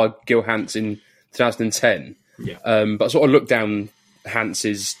 by Gil Hance in 2010. Yeah. But I sort of looked down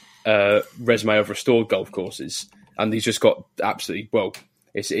Hance's resume of restored golf courses, and he's just got absolutely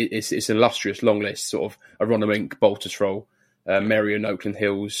It's an illustrious long list, sort of Aronimink, Baltusrol, Merion, Oakland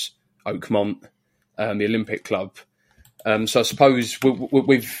Hills, Oakmont, the Olympic Club. So I suppose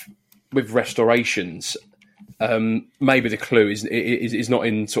with restorations, maybe the clue is not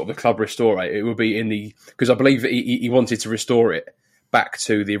in sort of the club restore. It will be in because I believe that he wanted to restore it back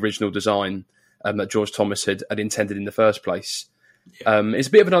to the original design that George Thomas had intended in the first place. Yeah. It's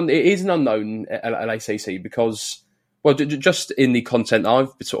a bit of it is an unknown at LACC because, well, just in the content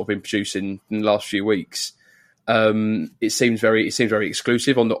I've sort of been producing in the last few weeks, it seems very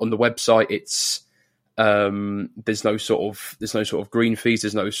exclusive on the website. It's there's no sort of green fees.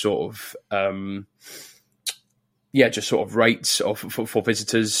 There's no sort of just sort of rates for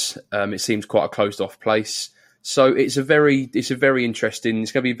visitors. It seems quite a closed off place. So it's a very interesting.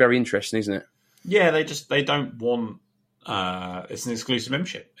 It's going to be very interesting, isn't it? Yeah, they don't want. It's an exclusive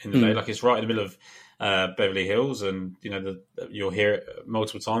membership in the day. Like it's right in the middle of Beverly Hills, and you'll hear it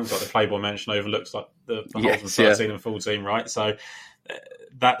multiple times. Like the Playboy Mansion overlooks like the holes in 13 and 14, right? So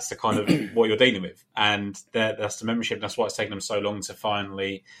that's the kind of what you're dealing with, and that's the membership. That's why it's taken them so long to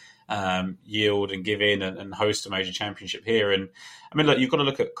finally yield and give in and host a major championship here. And I mean, look, you've got to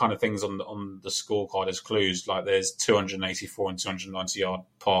look at kind of things on the scorecard as clues. Like there's 284 and 290 yard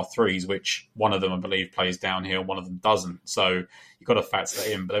par threes, which one of them I believe plays downhill, one of them doesn't. So you've got to factor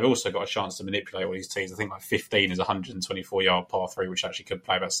that in. But they've also got a chance to manipulate all these tees. I think like 15 is 124 yard par three, which actually could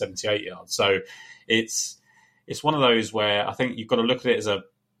play about 78 yards. So it's one of those where I think you've got to look at it as a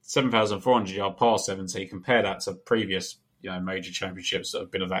 7,400 yard par 70. Compare that to previous major championships that have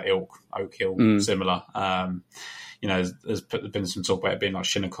been of that ilk, Oak Hill, similar. There's been some talk about it being like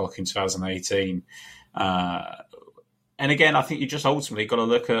Shinnecock in 2018. And again, I think you just ultimately got to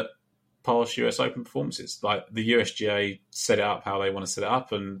look at past US Open performances. Like the USGA set it up how they want to set it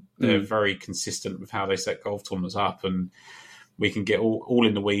up, and they're very consistent with how they set golf tournaments up. And we can get all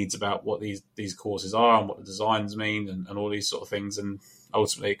in the weeds about what these courses are and what the designs mean and all these sort of things. And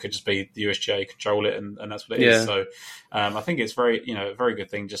ultimately, it could just be the USGA control it, and that's what it is. So I think it's a very good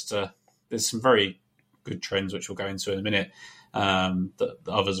thing. There's some very good trends, which we'll go into in a minute, that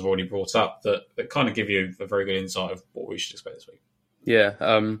others have already brought up that kind of give you a very good insight of what we should expect this week. Yeah,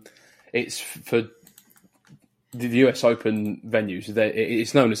 it's for the US Open venues.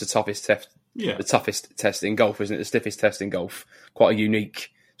 It's known as the toughest test. Yeah. The toughest test in golf, isn't it? The stiffest test in golf. It's quite a unique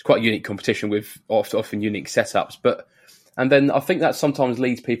competition with often unique setups. And then I think that sometimes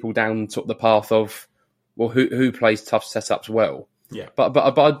leads people down sort of the path of, well, who plays tough setups well? Yeah. But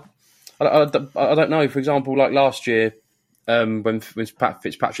I don't know. For example, like last year, when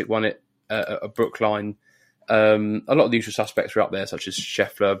Fitzpatrick won it at Brookline, a lot of the usual suspects were up there, such as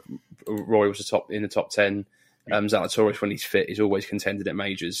Scheffler. Roy was in the top 10. Zalatoris, when he's fit, is always contended at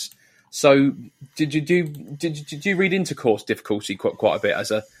majors. So, did you read into course difficulty quite a bit as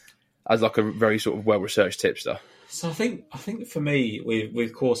like a very sort of well researched tipster? So I think for me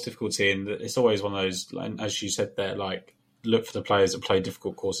with course difficulty, and it's always one of those, as you said there, like look for the players that play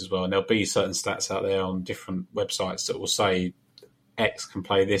difficult courses well, and there'll be certain stats out there on different websites that will say X can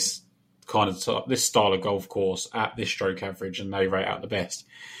play this kind of this style of golf course at this stroke average, and they rate out the best.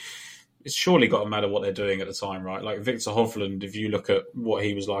 It's surely got to matter what they're doing at the time, right? Like Victor Hovland, if you look at what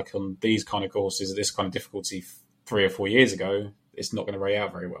he was like on these kind of courses at this kind of difficulty 3 or 4 years ago, it's not going to rate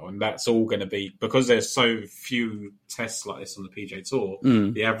out very well. And that's all going to be, because there's so few tests like this on the PGA Tour,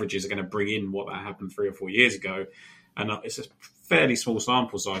 the averages are going to bring in what that happened 3 or 4 years ago. And it's a fairly small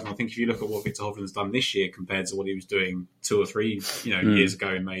sample size. And I think if you look at what Victor Hovland's done this year compared to what he was doing 2 or 3 years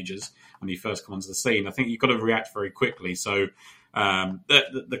ago in majors when he first come onto the scene, I think you've got to react very quickly. So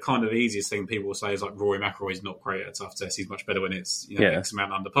the kind of easiest thing people will say is like Rory McIlroy's not great at a tough test. He's much better when it's X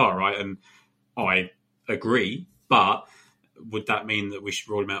amount under par, right? And I agree, but would that mean that we should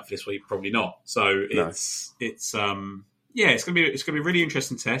roll him out for this week? Probably not. So it's gonna be a really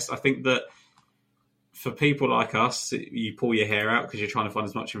interesting test. I think that for people like us, you pull your hair out because you're trying to find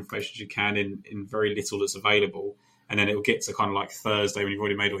as much information as you can in very little that's available. And then it'll get to kind of like Thursday when you've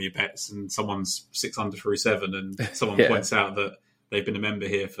already made all your bets and someone's 6 under through 7 and someone points out that they've been a member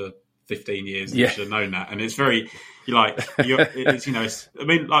here for 15 years and you should have known that. And it's very, I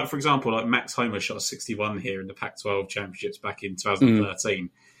mean, like, for example, like Max Homer shot a 61 here in the Pac-12 championships back in 2013.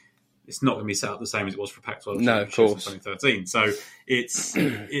 It's not going to be set up the same as it was for Pac-12 championships in 2013. So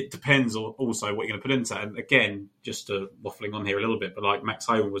it depends also what you're going to put into that. And again, just waffling on here a little bit, but like Max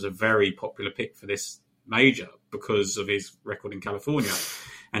Homer was a very popular pick for this major because of his record in California.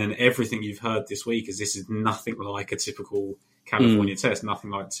 And then everything you've heard this week is this is nothing like a typical California test,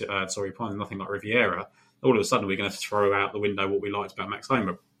 nothing like Torrey Pines, nothing like Riviera. All of a sudden, we're going to throw out the window what we liked about Max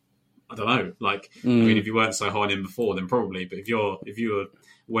Homa. I don't know. Like, I mean, if you weren't so high on him before, then probably. But if you're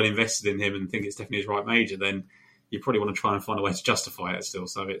well invested in him and think it's definitely his right major, then you probably want to try and find a way to justify it still.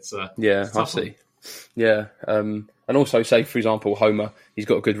 So it's I see. One. Yeah, and also say, for example, Homer, he's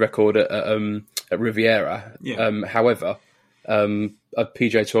got a good record at Riviera. Yeah. However, a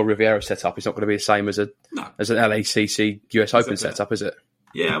PGA Tour Riviera setup is not going to be the same as an LACC US Open setup, is it?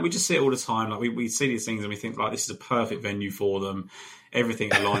 Yeah, we just see it all the time. Like we see these things and we think like this is a perfect venue for them. Everything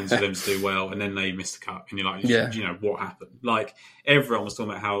aligns for them to do well, and then they miss the cut, and you're like, you know, what happened? Like everyone was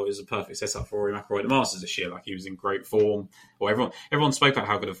talking about how it was a perfect setup for Rory McIlroy at the Masters this year. Like he was in great form. Or everyone spoke about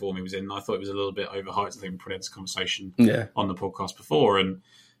how good a form he was in. And I thought it was a little bit overhyped. I think we put this conversation on the podcast before, and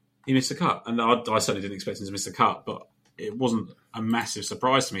he missed the cut. And I certainly didn't expect him to miss the cut, but it wasn't a massive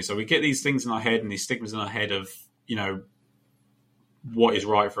surprise to me. So we get these things in our head and these stigmas in our head of, you know, what is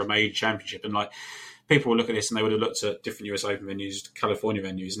right for a major championship, and like. People will look at this and they would have looked at different US Open venues, California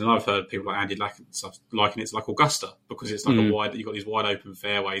venues, and I've heard people like Andy Lacken stuff liking it to like Augusta because it's like you've got these wide open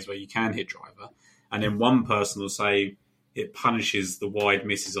fairways where you can hit driver, and then one person will say it punishes the wide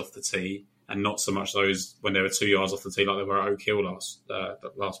misses off the tee and not so much those when they were 2 yards off the tee like they were at Oak Hill last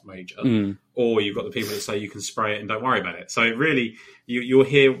major, or you've got the people that say you can spray it and don't worry about it. So it really you'll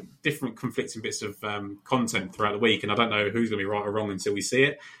hear different conflicting bits of content throughout the week, and I don't know who's going to be right or wrong until we see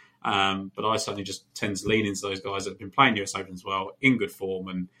it. But I certainly just tend to lean into those guys that have been playing US Open as well, in good form,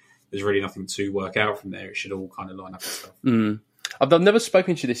 and there's really nothing to work out from there. It should all kind of line up and stuff. I've never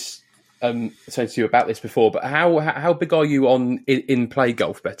spoken to this, to you about this before, but how big are you on in play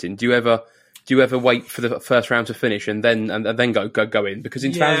golf betting? Do you ever wait for the first round to finish and then go in? Because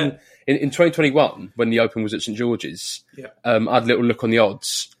in 2021, when the Open was at St George's, I had a little look on the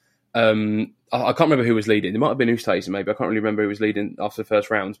odds. I can't remember who was leading. It might have been Oosthuizen, maybe. I can't really remember who was leading after the first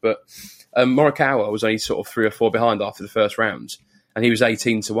round. But Morikawa was only sort of 3 or 4 behind after the first round, and he was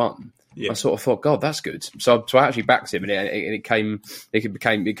 18-1. Yeah. I sort of thought, God, that's good. So I actually backed him, and it became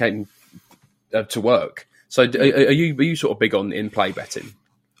to work. So are you sort of big on in play betting?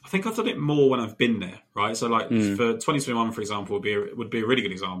 I think I've done it more when I've been there, right? So like for 2021, for example, would be a really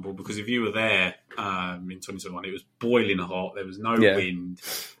good example, because if you were there in 2021, it was boiling hot. There was no wind.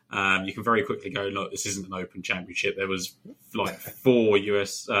 You can very quickly go, look, this isn't an Open Championship. There was like 4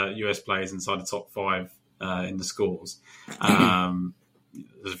 US players inside the top 5 in the scores.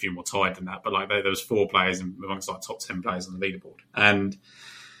 There's a few more tied than that, but like there was 4 players amongst like top 10 players on the leaderboard, and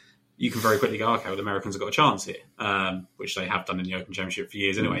you can very quickly go, okay, well, the Americans have got a chance here, which they have done in the Open Championship for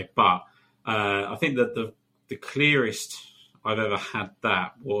years anyway. But I think that the clearest I've ever had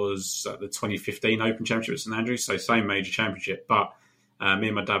that was at the 2015 Open Championship at St Andrews, so same major championship, but me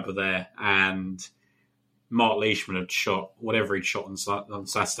and my dad were there, and Mark Leishman had shot whatever he'd shot on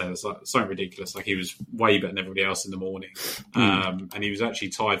Saturday. It was like something ridiculous. Like he was way better than everybody else in the morning. And he was actually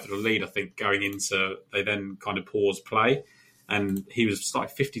tied for the lead, I think, going into, they then kind of paused play. And he was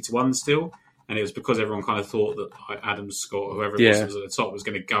like 50-1 still. And it was because everyone kind of thought that like Adam Scott, or whoever it was at the top, was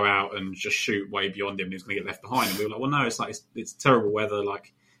going to go out and just shoot way beyond him and he was going to get left behind. And we were like, well, no, it's terrible weather.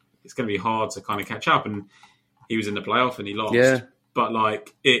 Like it's going to be hard to kind of catch up. And he was in the playoff and he lost. Yeah. But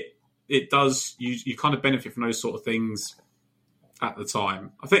like it does, you kind of benefit from those sort of things at the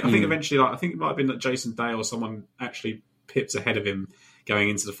time. I think eventually, like I think it might have been that Jason Day or someone actually pipped ahead of him going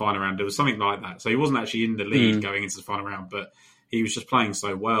into the final round. There was something like that. So he wasn't actually in the lead going into the final round, but he was just playing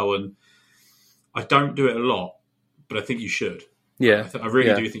so well. And I don't do it a lot, but I think you should. Yeah, I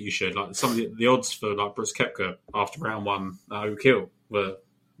really do think you should. Like some of the odds for like Brooks Koepka after round 1 at Oak Hill were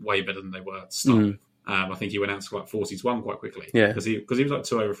way better than they were at the start. I think he went out to like 40-1 quite quickly. Yeah, because he was like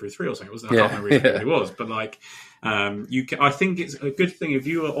 2 over through 3 or something. I can't remember what he was, but like I think it's a good thing if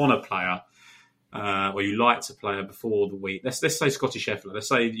you are on a player or you like to play before the week. Let's say Scotty Scheffler. Let's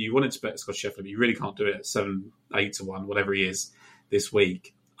say you wanted to bet Scotty Scheffler, but you really can't do it at 7-8-1, whatever he is this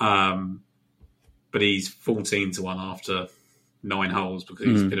week. But he's 14-1 after 9 holes because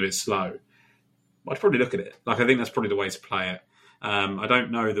he's been a bit slow. I'd probably look at it. Like I think that's probably the way to play it. I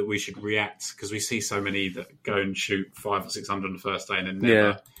don't know that we should react because we see so many that go and shoot 500 or 600 on the first day and then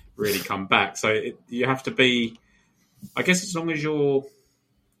never really come back. So you have to be, I guess, as long as you're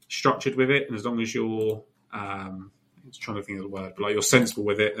structured with it and as long as you're, I'm just trying to think of the word, but like you're sensible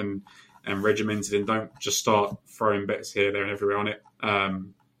with it and regimented and don't just start throwing bets here, there, and everywhere on it.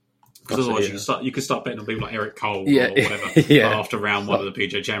 Because otherwise you could start betting on people like Eric Cole or whatever after round one of the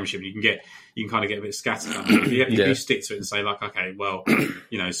PGA Championship. You can kind of get a bit scattered. If you stick to it and say like, okay, well,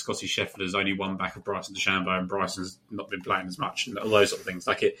 Scotty Scheffler's only one back of Bryson DeChambeau and Bryson's not been playing as much and all those sort of things.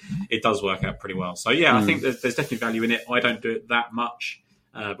 Like it does work out pretty well. So I think there's definitely value in it. I don't do it that much,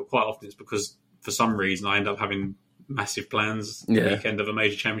 but quite often it's because for some reason I end up having massive plans the weekend of a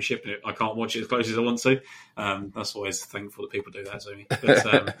major championship and I can't watch it as close as I want to. That's always thankful that people do that to me. But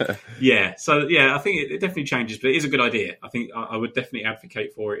I think it definitely changes, but it is a good idea. I think I would definitely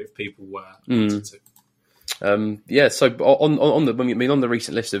advocate for it if people wanted to. So on the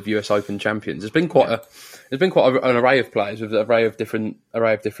recent list of US Open champions, there's been quite an array of players with an array of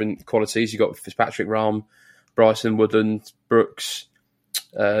different qualities. You've got Fitzpatrick, Rahm, Bryson, Woodland, Brooks,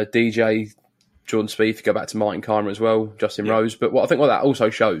 DJ, Jordan Spieth. If you go back to Martin Kaymer as well, Justin Rose. But what that also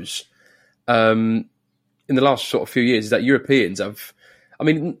shows in the last sort of few years is that Europeans have. I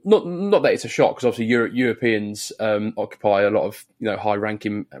mean, not that it's a shock because obviously Europeans occupy a lot of high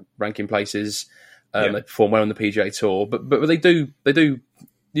ranking places. They perform well on the PGA Tour, but they do.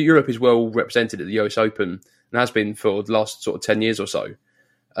 Europe is well represented at the US Open and has been for the last sort of 10 years or so.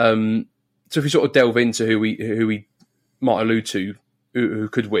 So if we sort of delve into who we might allude to, who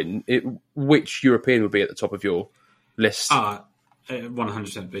could win, which European would be at the top of your list?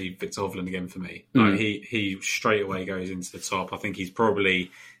 100% be Victor Hovland again for me. Like he straight away goes into the top. I think he's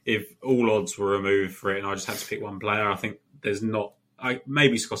probably, if all odds were removed for it and I just had to pick one player, I think there's not.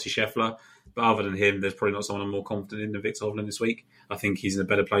 Maybe Scotty Scheffler. But other than him, there's probably not someone I'm more confident in than Victor Hovland this week. I think he's in a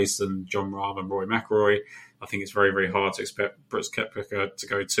better place than Jon Rahm and Rory McIlroy. I think it's very, very hard to expect Brooks Koepka to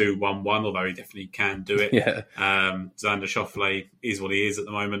go 2-1-1, although he definitely can do it. Xander Schauffele is what he is at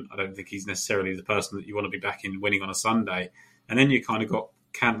the moment. I don't think he's necessarily the person that you want to be back in winning on a Sunday. And then you kind of got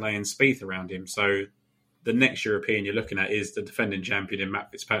Cantlay and Spieth around him. So the next European you're looking at is the defending champion in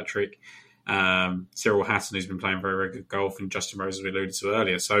Matt Fitzpatrick, Cyril Hatton, who's been playing very, very good golf, and Justin Rose, as we alluded to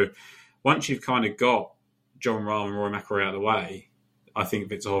earlier. So once you've kind of got Jon Rahm and Rory McIlroy out of the way, I think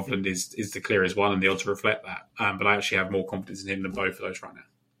Victor Hovland is the clearest one, and the odds reflect that. But I actually have more confidence in him than both of those right now.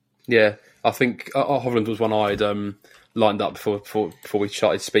 Yeah, I think Hovland was one I'd lined up before we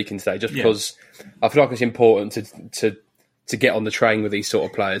started speaking today, just because I feel like it's important to get on the train with these sort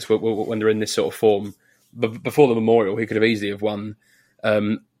of players when they're in this sort of form. But before the Memorial, he could have easily have won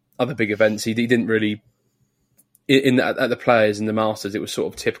other big events. He didn't really. At the Players and the Masters, it was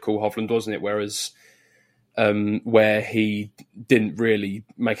sort of typical Hovland, wasn't it? Whereas where he didn't really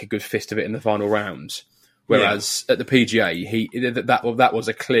make a good fist of it in the final rounds. Whereas at the PGA, that was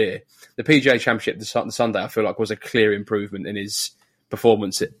a clear. The PGA Championship the Sunday, I feel like, was a clear improvement in his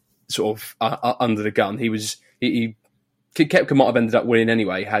performance. Sort of under the gun, Koepka might have ended up winning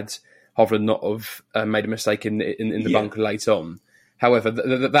anyway had Hovland not have made a mistake in the bunker late on. However,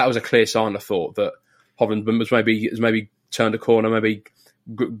 that was a clear sign, I thought, that Hovland has maybe turned a corner, maybe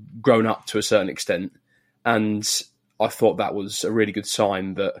grown up to a certain extent, and I thought that was a really good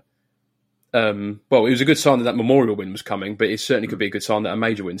sign that. It was a good sign that Memorial win was coming, but it certainly could be a good sign that a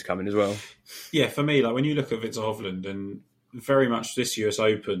major win's coming as well. Yeah, for me, like when you look at Victor Hovland and very much this US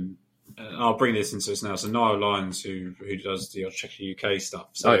Open, I'll bring this into this now. So Niall Lyons, who does the Oddschecker UK stuff,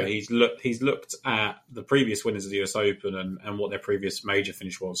 so he's looked at the previous winners of the US Open and what their previous major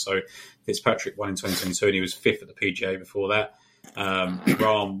finish was. So Fitzpatrick won in 2022 and he was 5th at the PGA before that.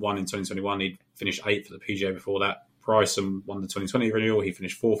 Rahm won in 2021, he finished 8th at the PGA before that. Bryson won the 2020 renewal, he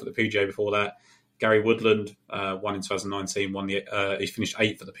finished 4th at the PGA before that. Gary Woodland won in 2019, he finished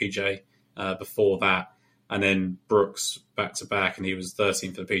 8th at the PGA before that. And then Brooks back-to-back, and he was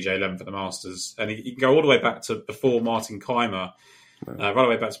 13th at the PGA, 11th at the Masters. And he can go all the way back to before Martin Kaymer, right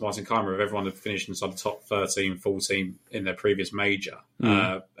away back to Martin Kaymer, if everyone had finished inside the top 13, 14 in their previous major.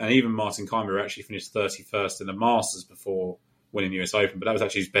 And even Martin Kaymer actually finished 31st in the Masters before winning the US Open, but that was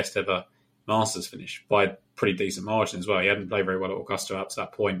actually his best ever Masters finish by a pretty decent margin as well. He hadn't played very well at Augusta up to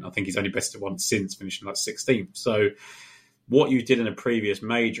that point. I think he's only bested one since, finishing like 16th. So what you did in a previous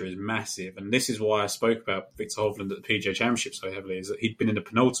major is massive, and this is why I spoke about Victor Hovland at the PGA Championship so heavily, is that he'd been in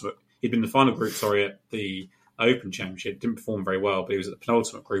the final group, at the Open Championship, didn't perform very well, but he was at the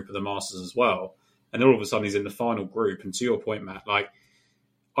penultimate group of the Masters as well, and all of a sudden he's in the final group, and to your point, Matt, like,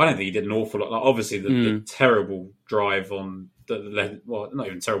 I don't think he did an awful lot. Like, obviously the terrible drive on that led, well, not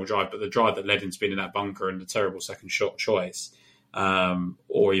even terrible drive, but the drive that led him to being in that bunker and the terrible second shot choice,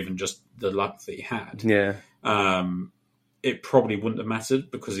 or even just the luck that he had. Yeah. It probably wouldn't have mattered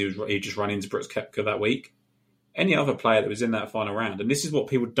because he just ran into Brooks Koepka that week. any other player that was in that final round, and this is what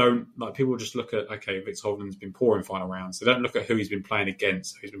people don't like. People just look at, okay, Victor Hovland's been poor in final rounds. They don't look at who he's been playing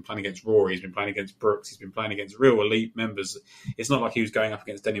against. He's been playing against Rory. He's been playing against Brooks. He's been playing against real elite members. It's not like he was going up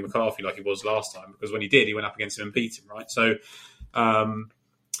against Denny McCarthy like he was last time, because when he did, he went up against him and beat him, right? So,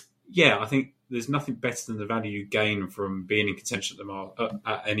 I think there's nothing better than the value you gain from being in contention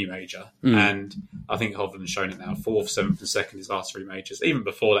at any major. And I think Hovland's shown it now. 4th, 7th and 2nd his last 3 majors. Even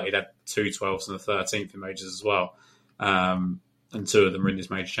before that, he'd had 2 12ths and a 13th in majors as well. And 2 of them were in this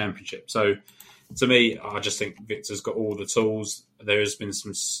major championship. So to me, I just think Victor's got all the tools. There has been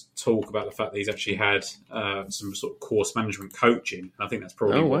some talk about the fact that he's actually had some sort of course management coaching. And I think that's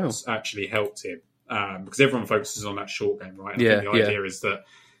probably what's actually helped him. Because everyone focuses on that short game, right? And I think the idea is that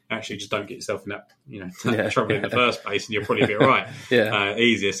actually just don't get yourself in that trouble in the first place, and you'll probably be all right.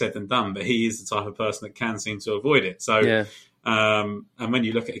 Easier said than done, but he is the type of person that can seem to avoid it. So, and when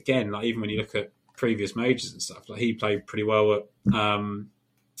you look at, again, like even when you look at previous majors and stuff, like he played pretty well at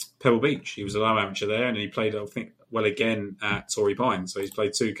Pebble Beach. He was a low amateur there, and he played, I think, well again at Torrey Pines. So he's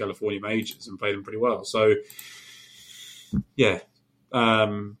played 2 California majors and played them pretty well. So, no,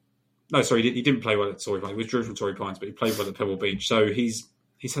 sorry, he didn't play well at Torrey Pines. He withdrew from Torrey Pines, but he played well at Pebble Beach. So he's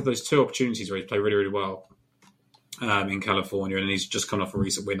had those 2 opportunities where he's played really, really well in California, and he's just come off a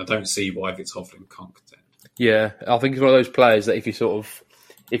recent win. I don't see why Victor Hovland can't contend. Yeah, I think he's one of those players that if you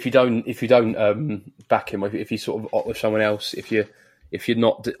don't back him, if you sort of opt with someone else, if you're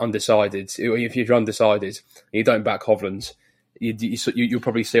not undecided, if you're undecided and you don't back Hovland, you'll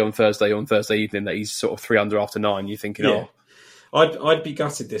probably see on Thursday evening that he's sort of 3 under after 9. You're thinking, I'd be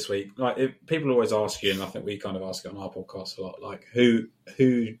gutted this week. Like, people always ask you, and I think we kind of ask it on our podcast a lot, like who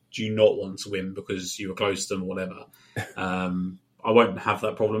do you not want to win because you were close to them or whatever. I won't have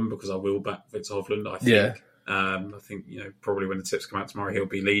that problem because I will back Victor Hovland. I think probably when the tips come out tomorrow, he'll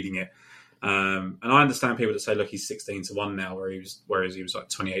be leading it. And I understand people that say, look, he's 16-1 now, whereas he was like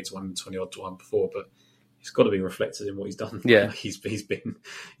 28-1 and 20-1 before, but it's got to be reflected in what he's done. Yeah, he's been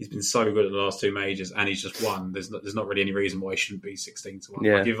so good at the last 2 majors, and he's just won. There's not really any reason why he shouldn't be 16-1.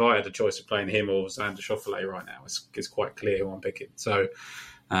 Yeah. Like, if I had a choice of playing him or Xander Schauffele right now, it's quite clear who I'm picking. So,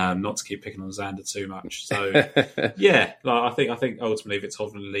 not to keep picking on Xander too much. So, I think ultimately Victor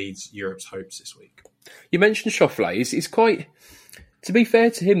Hovland leads Europe's hopes this week. You mentioned Schauffele. It's quite, to be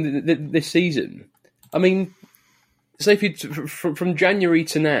fair to him this season. I mean, say if you from January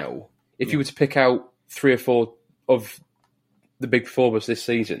to now, if you were to pick out 3 or 4 of the big 4 of us this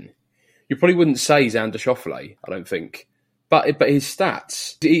season, you probably wouldn't say Xander Schauffele, I don't think. But his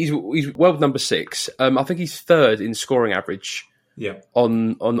stats, he's world number 6. I think he's 3rd in scoring average.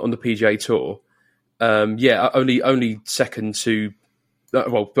 On the PGA Tour. Only second to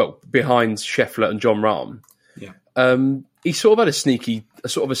behind Scheffler and John Rahm. He sort of had a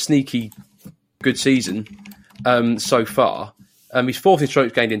sneaky good season so far. He's 4th in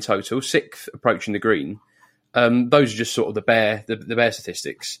strokes gained in total, 6th approaching the green. Those are just sort of the bare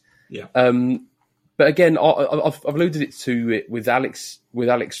statistics. But again, I've alluded to it with Alex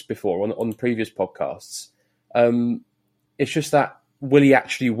before on previous podcasts. It's just that, will he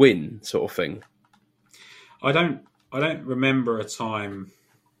actually win, sort of thing? I don't remember a time.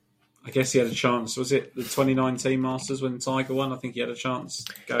 I guess he had a chance. Was it the 2019 Masters when Tiger won? I think he had a chance.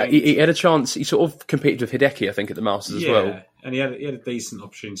 He had a chance. He sort of competed with Hideki, I think, at the Masters as well. And he had a decent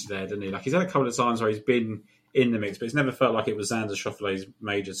opportunity there, didn't he? Like, he's had a couple of times where he's been in the mix, but it's never felt like it was Xander Schauffele's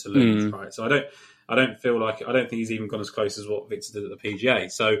major to lose, right? So I don't think he's even gone as close as what Victor did at the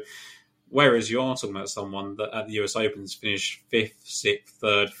PGA. So, whereas you are talking about someone that at the US Opens finished 5th, 6th,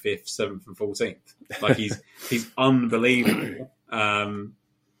 3rd, 5th, 7th, and 14th. Like, he's unbelievable.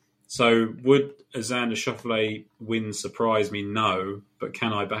 So would a Xander Schauffele win surprise me? No. But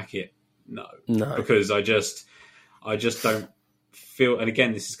can I back it? No. Because I just don't feel. And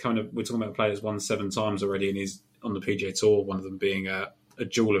again, this is we're talking about a player that's won 7 times already and he's on the PGA Tour, one of them being a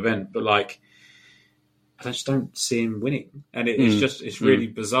dual event. But like, I just don't see him winning. And it's really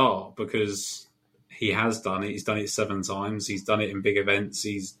bizarre because he has done it. He's done it 7 times. He's done it in big events.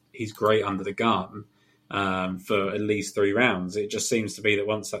 He's great under the gun. For at least 3 rounds. It just seems to be that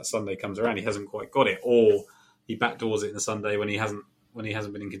once that Sunday comes around, he hasn't quite got it, or he backdoors it in the Sunday when he hasn't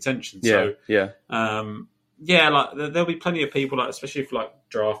been in contention. Like there'll be plenty of people, like especially for like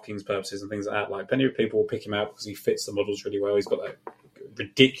DraftKings purposes and things like that. Like plenty of people will pick him out because he fits the models really well. He's got that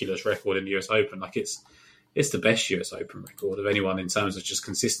ridiculous record in the US Open. Like it's the best US Open record of anyone in terms of just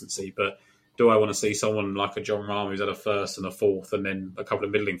consistency. But do I want to see someone like a John Rahm who's had a 1st and a 4th and then a couple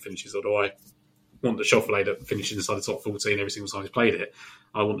of middling finishes, or do I want the Schauffele that finishes inside the top 14 every single time he's played it?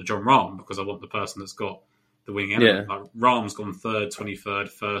 I want the John Rahm because I want the person that's got the winning element. Like Rahm's gone 3rd,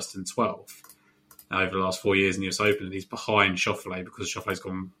 23rd, 1st and 12th. over the last 4 years in the US Open, and he's behind Schauffele because Schauffele's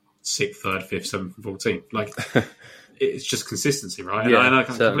gone 6th, 3rd, 5th, 7th, and 14th. Like, it's just consistency, right? Yeah, and I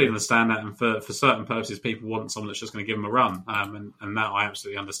can completely understand that. And for certain purposes, people want someone that's just going to give them a run. And that I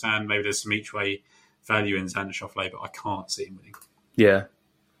absolutely understand. Maybe there's some each way value in Xander Schauffele, but I can't see him winning. Yeah.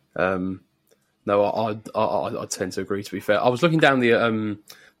 No, I tend to agree, to be fair. I was looking down the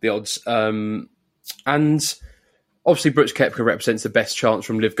odds, and obviously Brooks Koepka represents the best chance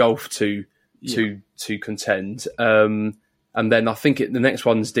from LIV Golf to contend. And then I think the next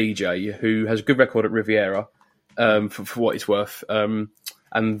one's DJ, who has a good record at Riviera, for what it's worth. And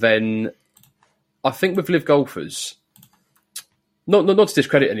then I think with LIV golfers, not to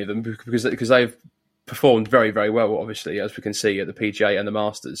discredit any of them, because they've performed very, very well, obviously, as we can see at the PGA and the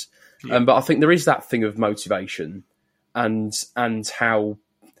Masters. Yeah. But I think there is that thing of motivation and how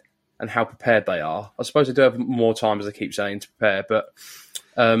prepared they are. I suppose they do have more time, as I keep saying, to prepare. But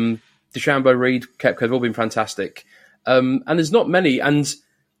DeChambeau, Reed, Koepka, they've all been fantastic. And there's not many. And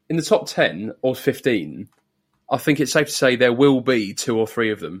in the top 10 or 15, I think it's safe to say there will be 2 or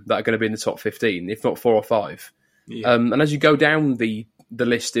 3 of them that are going to be in the top 15, if not 4 or 5. Yeah. And as you go down the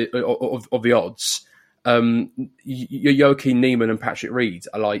list of the odds, Joaquin Niemann and Patrick Reed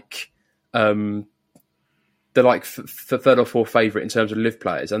are like they're like the 3rd or 4th favourite in terms of LIV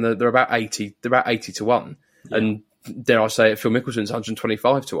players, and they're about 80. They're about 80 to 1, yeah. And dare I say it, Phil Mickelson's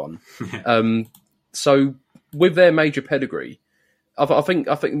 125 to 1. Yeah. So with their major pedigree, I think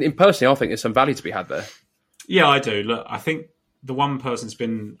personally, I think there's some value to be had there. Yeah, I do. Look, I think the one person's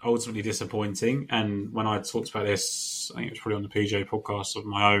been ultimately disappointing, and when I talked about this, I think it was probably on the PGA podcast of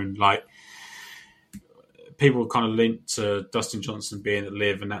my own, like, people kind of linked to Dustin Johnson being at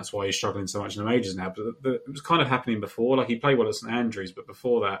LIV, and that's why he's struggling so much in the majors now. But it was kind of happening before. Like, he played well at St Andrews, but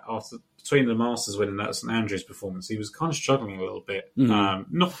before that, between the Masters win and that St Andrews performance, he was kind of struggling a little bit.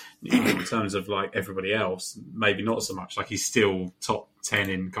 Mm-hmm. Not in terms of like everybody else, maybe not so much. Like, he's still top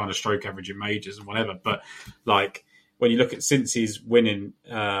 10 in kind of stroke average in majors and whatever. But like, when you look at since he's winning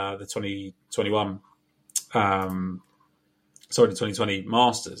the 2021. The 2020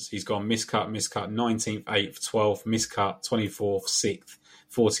 Masters, he's gone miscut, 19th, 8th, 12th, miscut, 24th, 6th,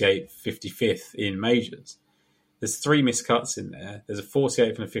 48th, 55th in majors. There's 3 miscuts in there. There's a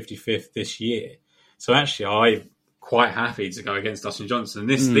 48th and a 55th this year. So actually, I'm quite happy to go against Dustin Johnson.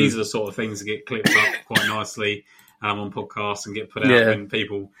 These are the sort of things that get clipped up quite nicely on podcasts and get put out when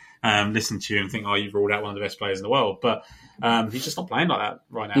people listen to you and think, oh, you've ruled out one of the best players in the world. But he's just not playing like that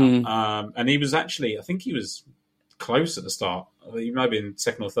right now. And he was actually, I think he was close at the start. He may have been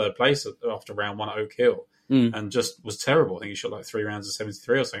 2nd or 3rd place after round 1 at Oak Hill, and just was terrible. I think he shot like 3 rounds of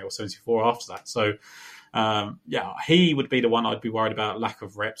 73 or something, or 74 after that. So, he would be the one I'd be worried about, lack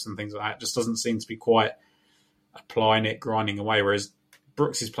of reps and things like that. Just doesn't seem to be quite applying it, grinding away, whereas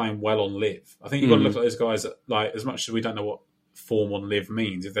Brooks is playing well on LIV. I think you've got to look at those guys that, like, as much as we don't know what form on LIV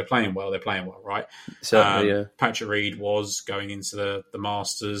means, if they're playing well, they're playing well, right? Certainly, yeah. Patrick Reed was going into the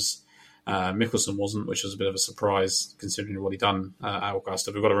Masters. Mickelson wasn't, which was a bit of a surprise considering what he'd done at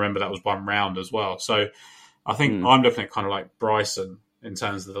Augusta. We've got to remember that was 1 round as well. So I think I'm looking at kind of like Bryson in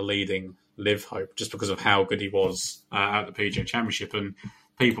terms of the leading LIV hope, just because of how good he was at the PGA Championship. And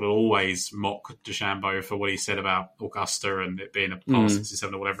people always mock DeChambeau for what he said about Augusta and it being a par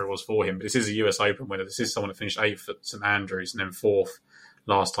 67 or whatever it was for him. But this is a US Open winner. This is someone that finished 8th at St Andrews and then 4th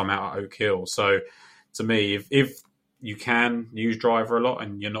last time out at Oak Hill. So to me, if you can use driver a lot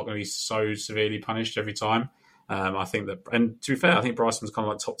and you're not going to be so severely punished every time, I think that, and to be fair, I think Bryson was kind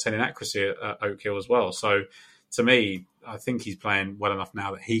of like top 10 in accuracy at Oak Hill as well. So to me, I think he's playing well enough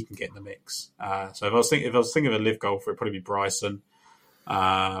now that he can get in the mix. So if I was thinking of a LIV golfer, it'd probably be Bryson.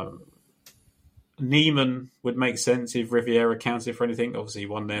 Niemann would make sense if Riviera counted for anything. Obviously, he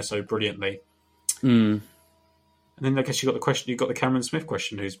won there so brilliantly. And then I guess you've got the Cameron Smith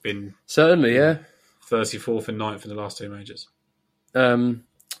question, who's been certainly 34th and 9th in the last 2 majors.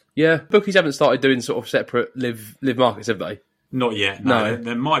 Bookies haven't started doing sort of separate live markets, have they? Not yet. No.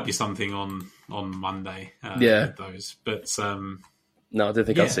 There might be something on Monday. With those, but no, I don't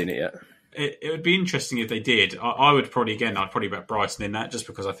think I've seen it yet. It would be interesting if they did. I'd probably bet Bryson in that, just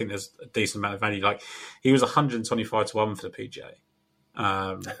because I think there's a decent amount of value. Like, he was 125 to 1 for the PGA.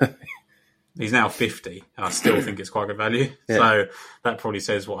 He's now 50, and I still think it's quite good value. Yeah. So that probably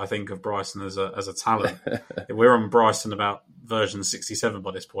says what I think of Bryson as a talent. We're on Bryson about version 67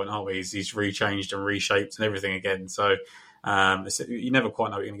 by this point, aren't we? He's rechanged and reshaped and everything again. So you never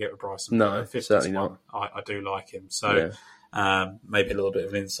quite know what you're going to get with Bryson. No, certainly not. I do like him. So maybe a little bit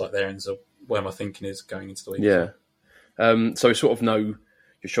of an insight there into where my thinking is going into the week. Yeah. So we sort of know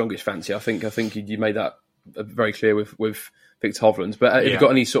your strongest fancy. I think you made that very clear with Victor Hovland. But have you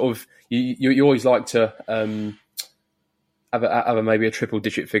got any sort of you always like to have a maybe a triple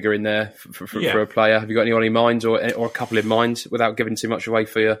digit figure in there for a player? Have you got anyone in mind or a couple in mind without giving too much away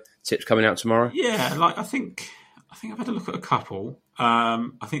for your tips coming out tomorrow? Yeah, like I think I've had a look at a couple.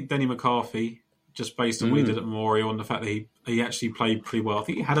 I think Denny McCarthy, just based on what he did at Memorial and the fact that he actually played pretty well. I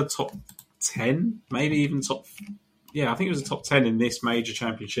think he had a top 10, maybe even top. Yeah, I think it was a top 10 in this major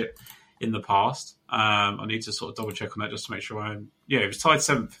championship in the past. I need to sort of double check on that just to make sure. He was tied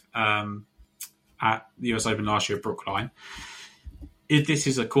 7th at the US Open last year at Brookline. This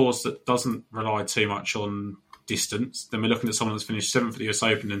is a course that doesn't rely too much on distance. Then we're looking at someone that's finished 7th at the US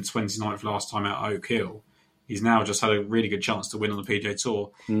Open and 29th last time out at Oak Hill. He's now just had a really good chance to win on the PGA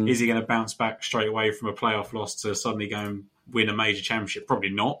Tour. Is he going to bounce back straight away from a playoff loss to suddenly go and win a major championship? Probably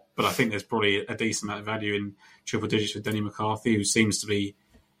not, but I think there's probably a decent amount of value in triple digits with Denny McCarthy, who seems to be,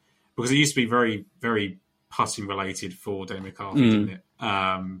 because it used to be very, very putting related for Denny McCarthy, didn't it?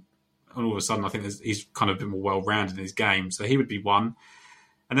 And all of a sudden, I think he's kind of a bit more well-rounded in his game. So he would be one.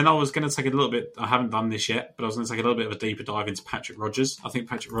 And then I was going to take a little bit, I haven't done this yet, but I was going to take a little bit of a deeper dive into Patrick Rodgers. I think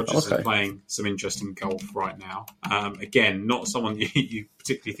Patrick Rodgers is playing some interesting golf right now. Again, not someone you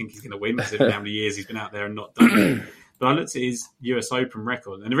particularly think he's going to win, because of how many years he's been out there and not done it. But I looked at his US Open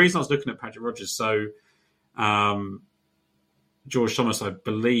record. And the reason I was looking at Patrick Rodgers, George Thomas, I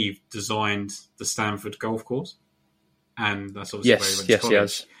believe, designed the Stanford golf course. And that's obviously where he went to college.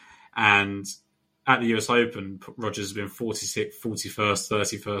 Yes. And at the US Open, Rodgers has been 46th, 41st,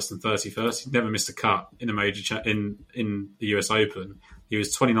 31st, and 31st. He never missed a cut in a major in the US Open. He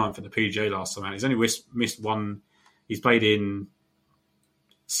was 29th at the PGA last time out. He's only missed one. He's played in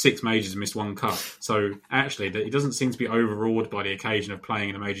 6 majors and missed 1 cut. So actually, he doesn't seem to be overawed by the occasion of playing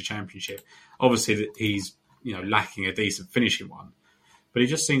in a major championship. Obviously, he's lacking a decent finishing one, but he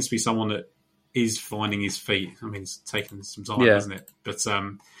just seems to be someone that is finding his feet. I mean, it's taken some time, hasn't it? But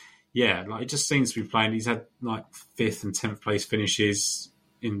it just seems to be playing. He's had 5th and 10th place finishes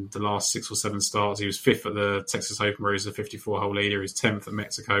in the last 6 or 7 starts. He was 5th at the Texas Open, where he was a 54-hole leader. He was 10th at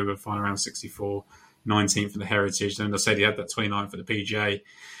Mexico with final round 64, 19th at the Heritage. Then I said he had that 29th at the PGA.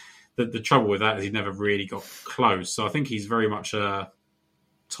 The trouble with that is he never really got close. So I think he's very much a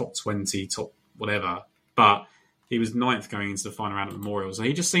top 20, top whatever. But he was 9th going into the final round at Memorial. So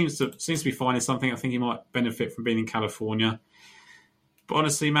he just seems to be finding something. I think he might benefit from being in California. But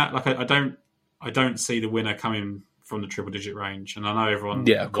honestly, Matt, I don't see the winner coming from the triple digit range, and I know everyone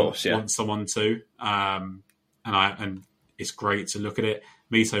wants someone to, and it's great to look at it.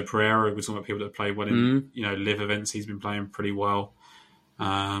 Mito Pereira, we're talking about people that play well in live events. He's been playing pretty well,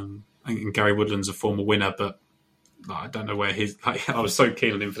 and Gary Woodland's a former winner, but I don't know where his. I was so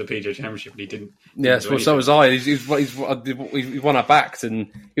keen on him for the PGA Championship, but he didn't. Yes, well, so was I. He's won our backed, and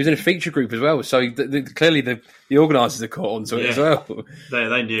he was in a feature group as well. So clearly, the organisers have caught onto it as well.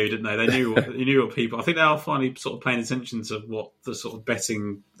 They knew, didn't they? They knew what people. I think they are finally sort of paying attention to what the sort of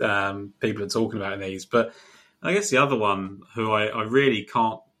betting people are talking about in these. But I guess the other one who I really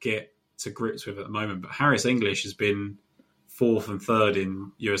can't get to grips with at the moment, but Harris English has been 4th and 3rd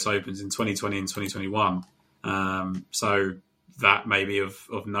in US Opens in 2020 and 2021. So that may be of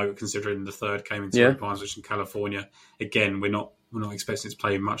note, considering the 3rd came in Torrey Pines, which in California. Again, we're not expecting it to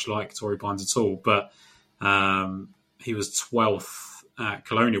play much like Torrey Pines at all, but he was 12th at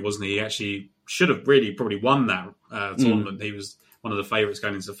Colonial, wasn't he? He actually should have really probably won that tournament. He was one of the favourites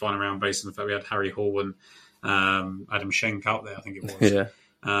going into the final round based on the fact we had Harry Hall and Adam Schenk out there, I think it was. Yeah.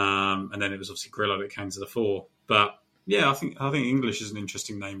 And then it was obviously Grillo that came to the fore. But yeah, I think English is an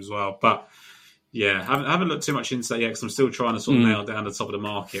interesting name as well. But yeah, haven't looked too much into that yet, because I'm still trying to sort of nail down the top of the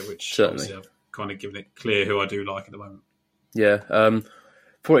market, which obviously I've kind of given it clear who I do like at the moment. Yeah.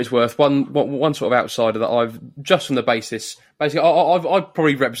 For what it's worth, one sort of outsider that I've, just from the basis, basically, I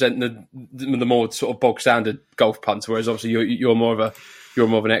probably represent the more sort of bog standard golf punter, whereas obviously you're more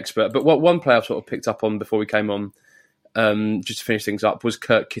of an expert. But one player I've sort of picked up on before we came on, just to finish things up, was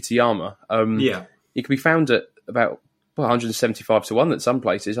Kurt Kitayama. He can be found at about 175 to 1 at some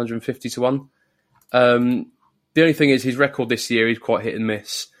places, 150 to 1. The only thing is his record this year is quite hit and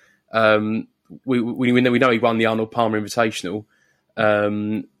miss. We know he won the Arnold Palmer Invitational,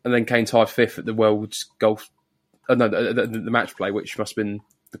 and then came tied 5th at the World's Golf, the match play, which must have been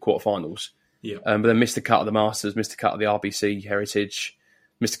the quarterfinals. Yeah. But then missed the cut of the Masters, missed the cut of the RBC Heritage,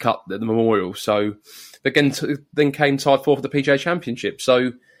 missed the cut at the Memorial. So again, then came tied 4th at the PGA Championship.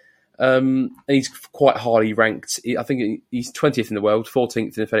 So and he's quite highly ranked. I think he's 20th in the world,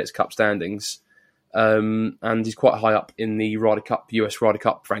 14th in the FedEx Cup standings. And he's quite high up in the Ryder Cup, US Ryder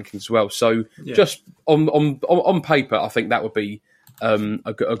Cup rankings as well. So just on paper, I think that would be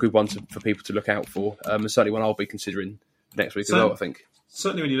a good one for people to look out for. And certainly one I'll be considering next week as well, I think.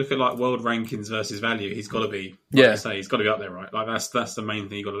 Certainly, when you look at like world rankings versus value, he's got to be. Like I say, he's got to be up there, right? Like that's the main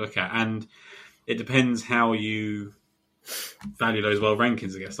thing you got to look at, and it depends how you value those world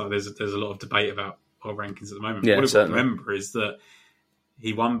rankings. I guess like there's a lot of debate about world rankings at the moment. Yeah, what we've got to remember is that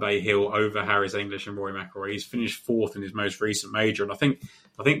he won Bay Hill over Harris English and Rory McIlroy. He's finished fourth in his most recent major, and I think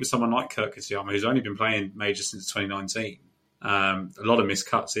with someone like Kurt Kitayama, who's only been playing majors since 2019, a lot of missed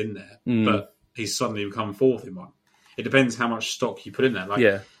cuts in there, but he's suddenly become fourth in one. It depends how much stock you put in there.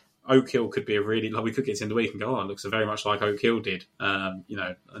 Like Oak Hill could be a really like we could get to the end of the week and go, it looks very much like Oak Hill did, in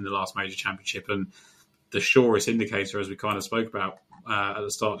the last major championship. And the surest indicator, as we kind of spoke about at the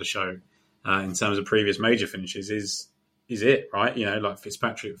start of the show, in terms of previous major finishes, is it right? Like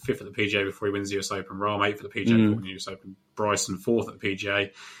Fitzpatrick 5th at the PGA before he wins the US Open, Rahm 8th at the PGA before the US Open, Bryson 4th at the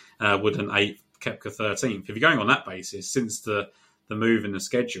PGA, Woodland 8th, Koepka 13th. If you're going on that basis, since the move in the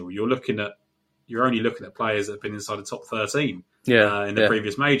schedule, you're only looking at players that have been inside the top 13 in the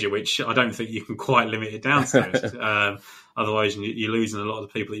previous major, which I don't think you can quite limit it down to. Otherwise, you're losing a lot of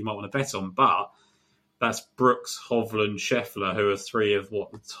the people that you might want to bet on. But that's Brooks, Hovland, Scheffler, who are three of the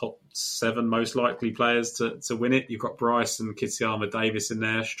top 7 most likely players to win it. You've got Bryson, Kitayama, Davis in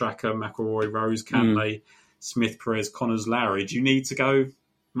there, Straka, McIlroy, Rose, Cantlay, Smith, Perez, Connors, Lowry. Do you need to go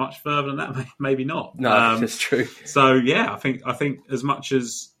much further than that? Maybe not. No, that's true. So I think as much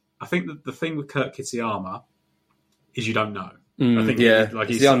as I think that the thing with Kurt Kitayama is you don't know. I think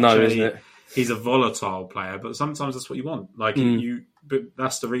he's the unknown, isn't it? He's a volatile player, but sometimes that's what you want. Like but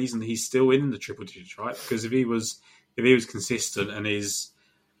that's the reason he's still in the triple digits, right? Because if he was consistent and his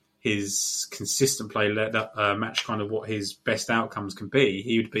consistent play match kind of what his best outcomes can be,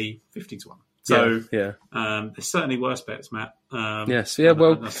 he would be 50-1. So there's certainly worse bets, Matt. Yes, yeah.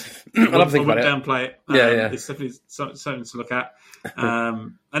 Well, I'll have to think about it. Downplay it. It's definitely something to look at.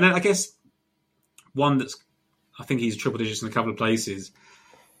 And then I guess one that's I think he's triple digits in a couple of places.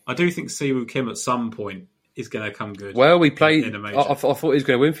 I do think Siwoo Kim at some point is going to come good. Well, we played. I thought he was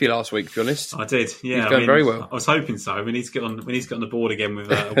going to win for you last week. To be honest, I did. Yeah, he's going very well. I was hoping so. We need to get on the board again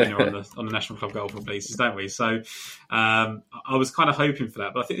with a winner on the National Club Golf Places, don't we? So I was kind of hoping for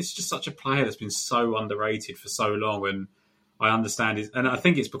that, but I think it's just such a player that's been so underrated for so long, and I understand and I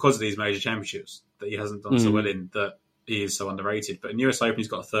think it's because of these major championships that he hasn't done so well in that he is so underrated. But in US Open, he's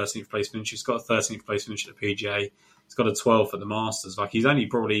got a 13th place finish. He's got a 13th place finish at the PGA. He's got a 12th at the Masters. Like he's got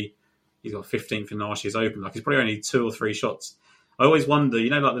 15th in last year's Open. Like he's probably only 2 or 3 shots. I always wonder, like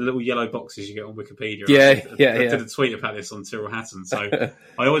the little yellow boxes you get on Wikipedia. I did a tweet about this on Tyrrell Hatton. So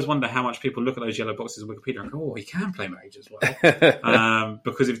I always wonder how much people look at those yellow boxes on Wikipedia and go, he can play majors well.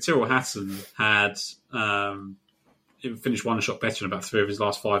 Because if Tyrrell Hatton had finished 1 shot better in about 3 of his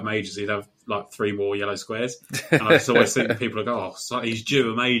last 5 majors, he'd have like 3 more yellow squares. And I just always think people go, so he's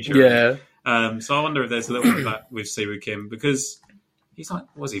due a major. Yeah. So I wonder if there's a little bit of that with Siwoo Kim, because he's like,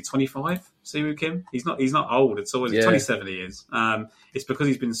 was he 25? Siwoo Kim? He's not old. It's always 27 he is. It's because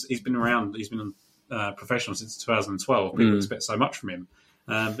he's been around. He's been professional since 2012. People expect so much from him.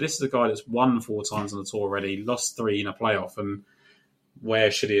 But this is a guy that's won 4 times on the tour already, lost 3 in a playoff, and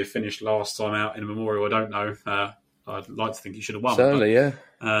where should he have finished last time out in a Memorial? I don't know. I'd like to think he should have won. Certainly,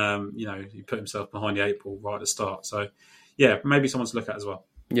 he put himself behind the 8 ball right at the start. So, maybe someone to look at as well.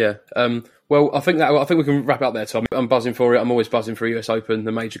 Yeah. Well, I think we can wrap up there, Tom. I'm buzzing for it. I'm always buzzing for US Open,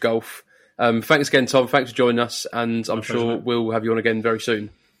 the major golf. Thanks again, Tom. Thanks for joining us, and I'm sure we'll have you on again very soon.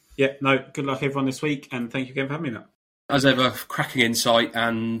 Yeah. No. Good luck everyone this week, and thank you again for having me, Matt. As ever, cracking insight,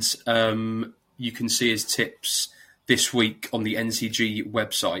 and you can see his tips this week on the NCG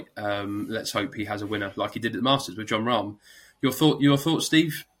website. Let's hope he has a winner like he did at the Masters with Jon Rahm. Your thoughts,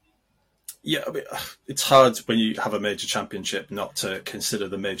 Steve? Yeah, I mean, it's hard when you have a major championship not to consider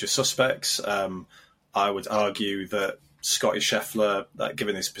the major suspects. I would argue that Scottie Scheffler,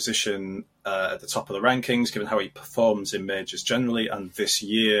 given his position at the top of the rankings, given how he performs in majors generally and this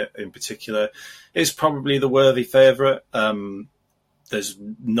year in particular, is probably the worthy favourite. There's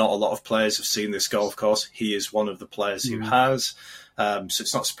not a lot of players who've seen this golf course. He is one of the players who has. So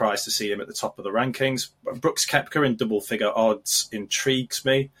it's not a surprise to see him at the top of the rankings. Brooks Koepka in double-figure odds intrigues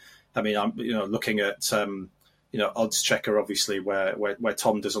me. I mean, I'm looking at Oddschecker, obviously, where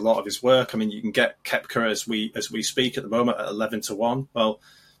Tom does a lot of his work. I mean, you can get Koepka as we speak at the moment at 11-1. Well,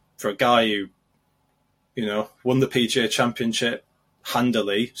 for a guy who won the PGA Championship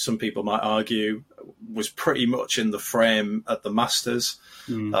handily, some people might argue, was pretty much in the frame at the Masters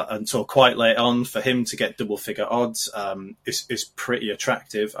until quite late on. For him to get double-figure odds is pretty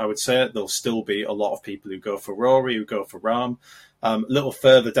attractive, I would say. There'll still be a lot of people who go for Rory, who go for Rahm. A little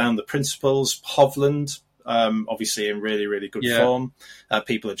further down the principles, Hovland, obviously in really, really good form.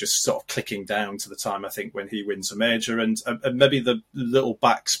 People are just sort of clicking down to the time, I think, when he wins a major. And maybe the little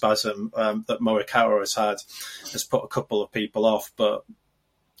back spasm that Morikawa has had has put a couple of people off, but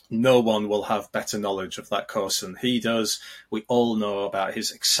no one will have better knowledge of that course than he does. We all know about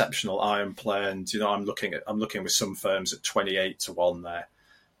his exceptional iron play, and I'm looking with some firms at 28-1 there.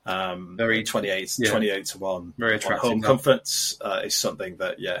 28 to 1. Very attractive. Home comforts is something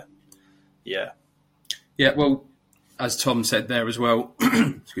that, yeah. Well, as Tom said there as well,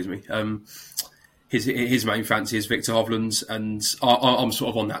 excuse me. His main fancy is Victor Hovland's, and I'm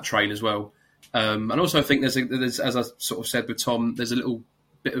sort of on that train as well. And also, I think there's, as I sort of said with Tom, there's a little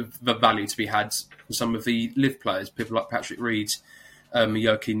bit of value to be had from some of the LIV players, people like Patrick Reed,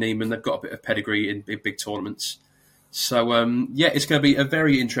 Joaquin Niemann. They've got a bit of pedigree in big tournaments. So, it's going to be a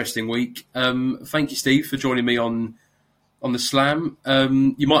very interesting week. Thank you, Steve, for joining me on the Slam.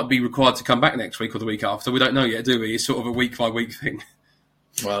 You might be required to come back next week or the week after. We don't know yet, do we? It's sort of a week-by-week thing.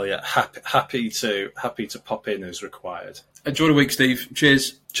 Well, yeah, happy to pop in as required. Enjoy the week, Steve.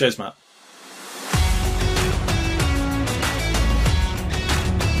 Cheers. Cheers, Matt.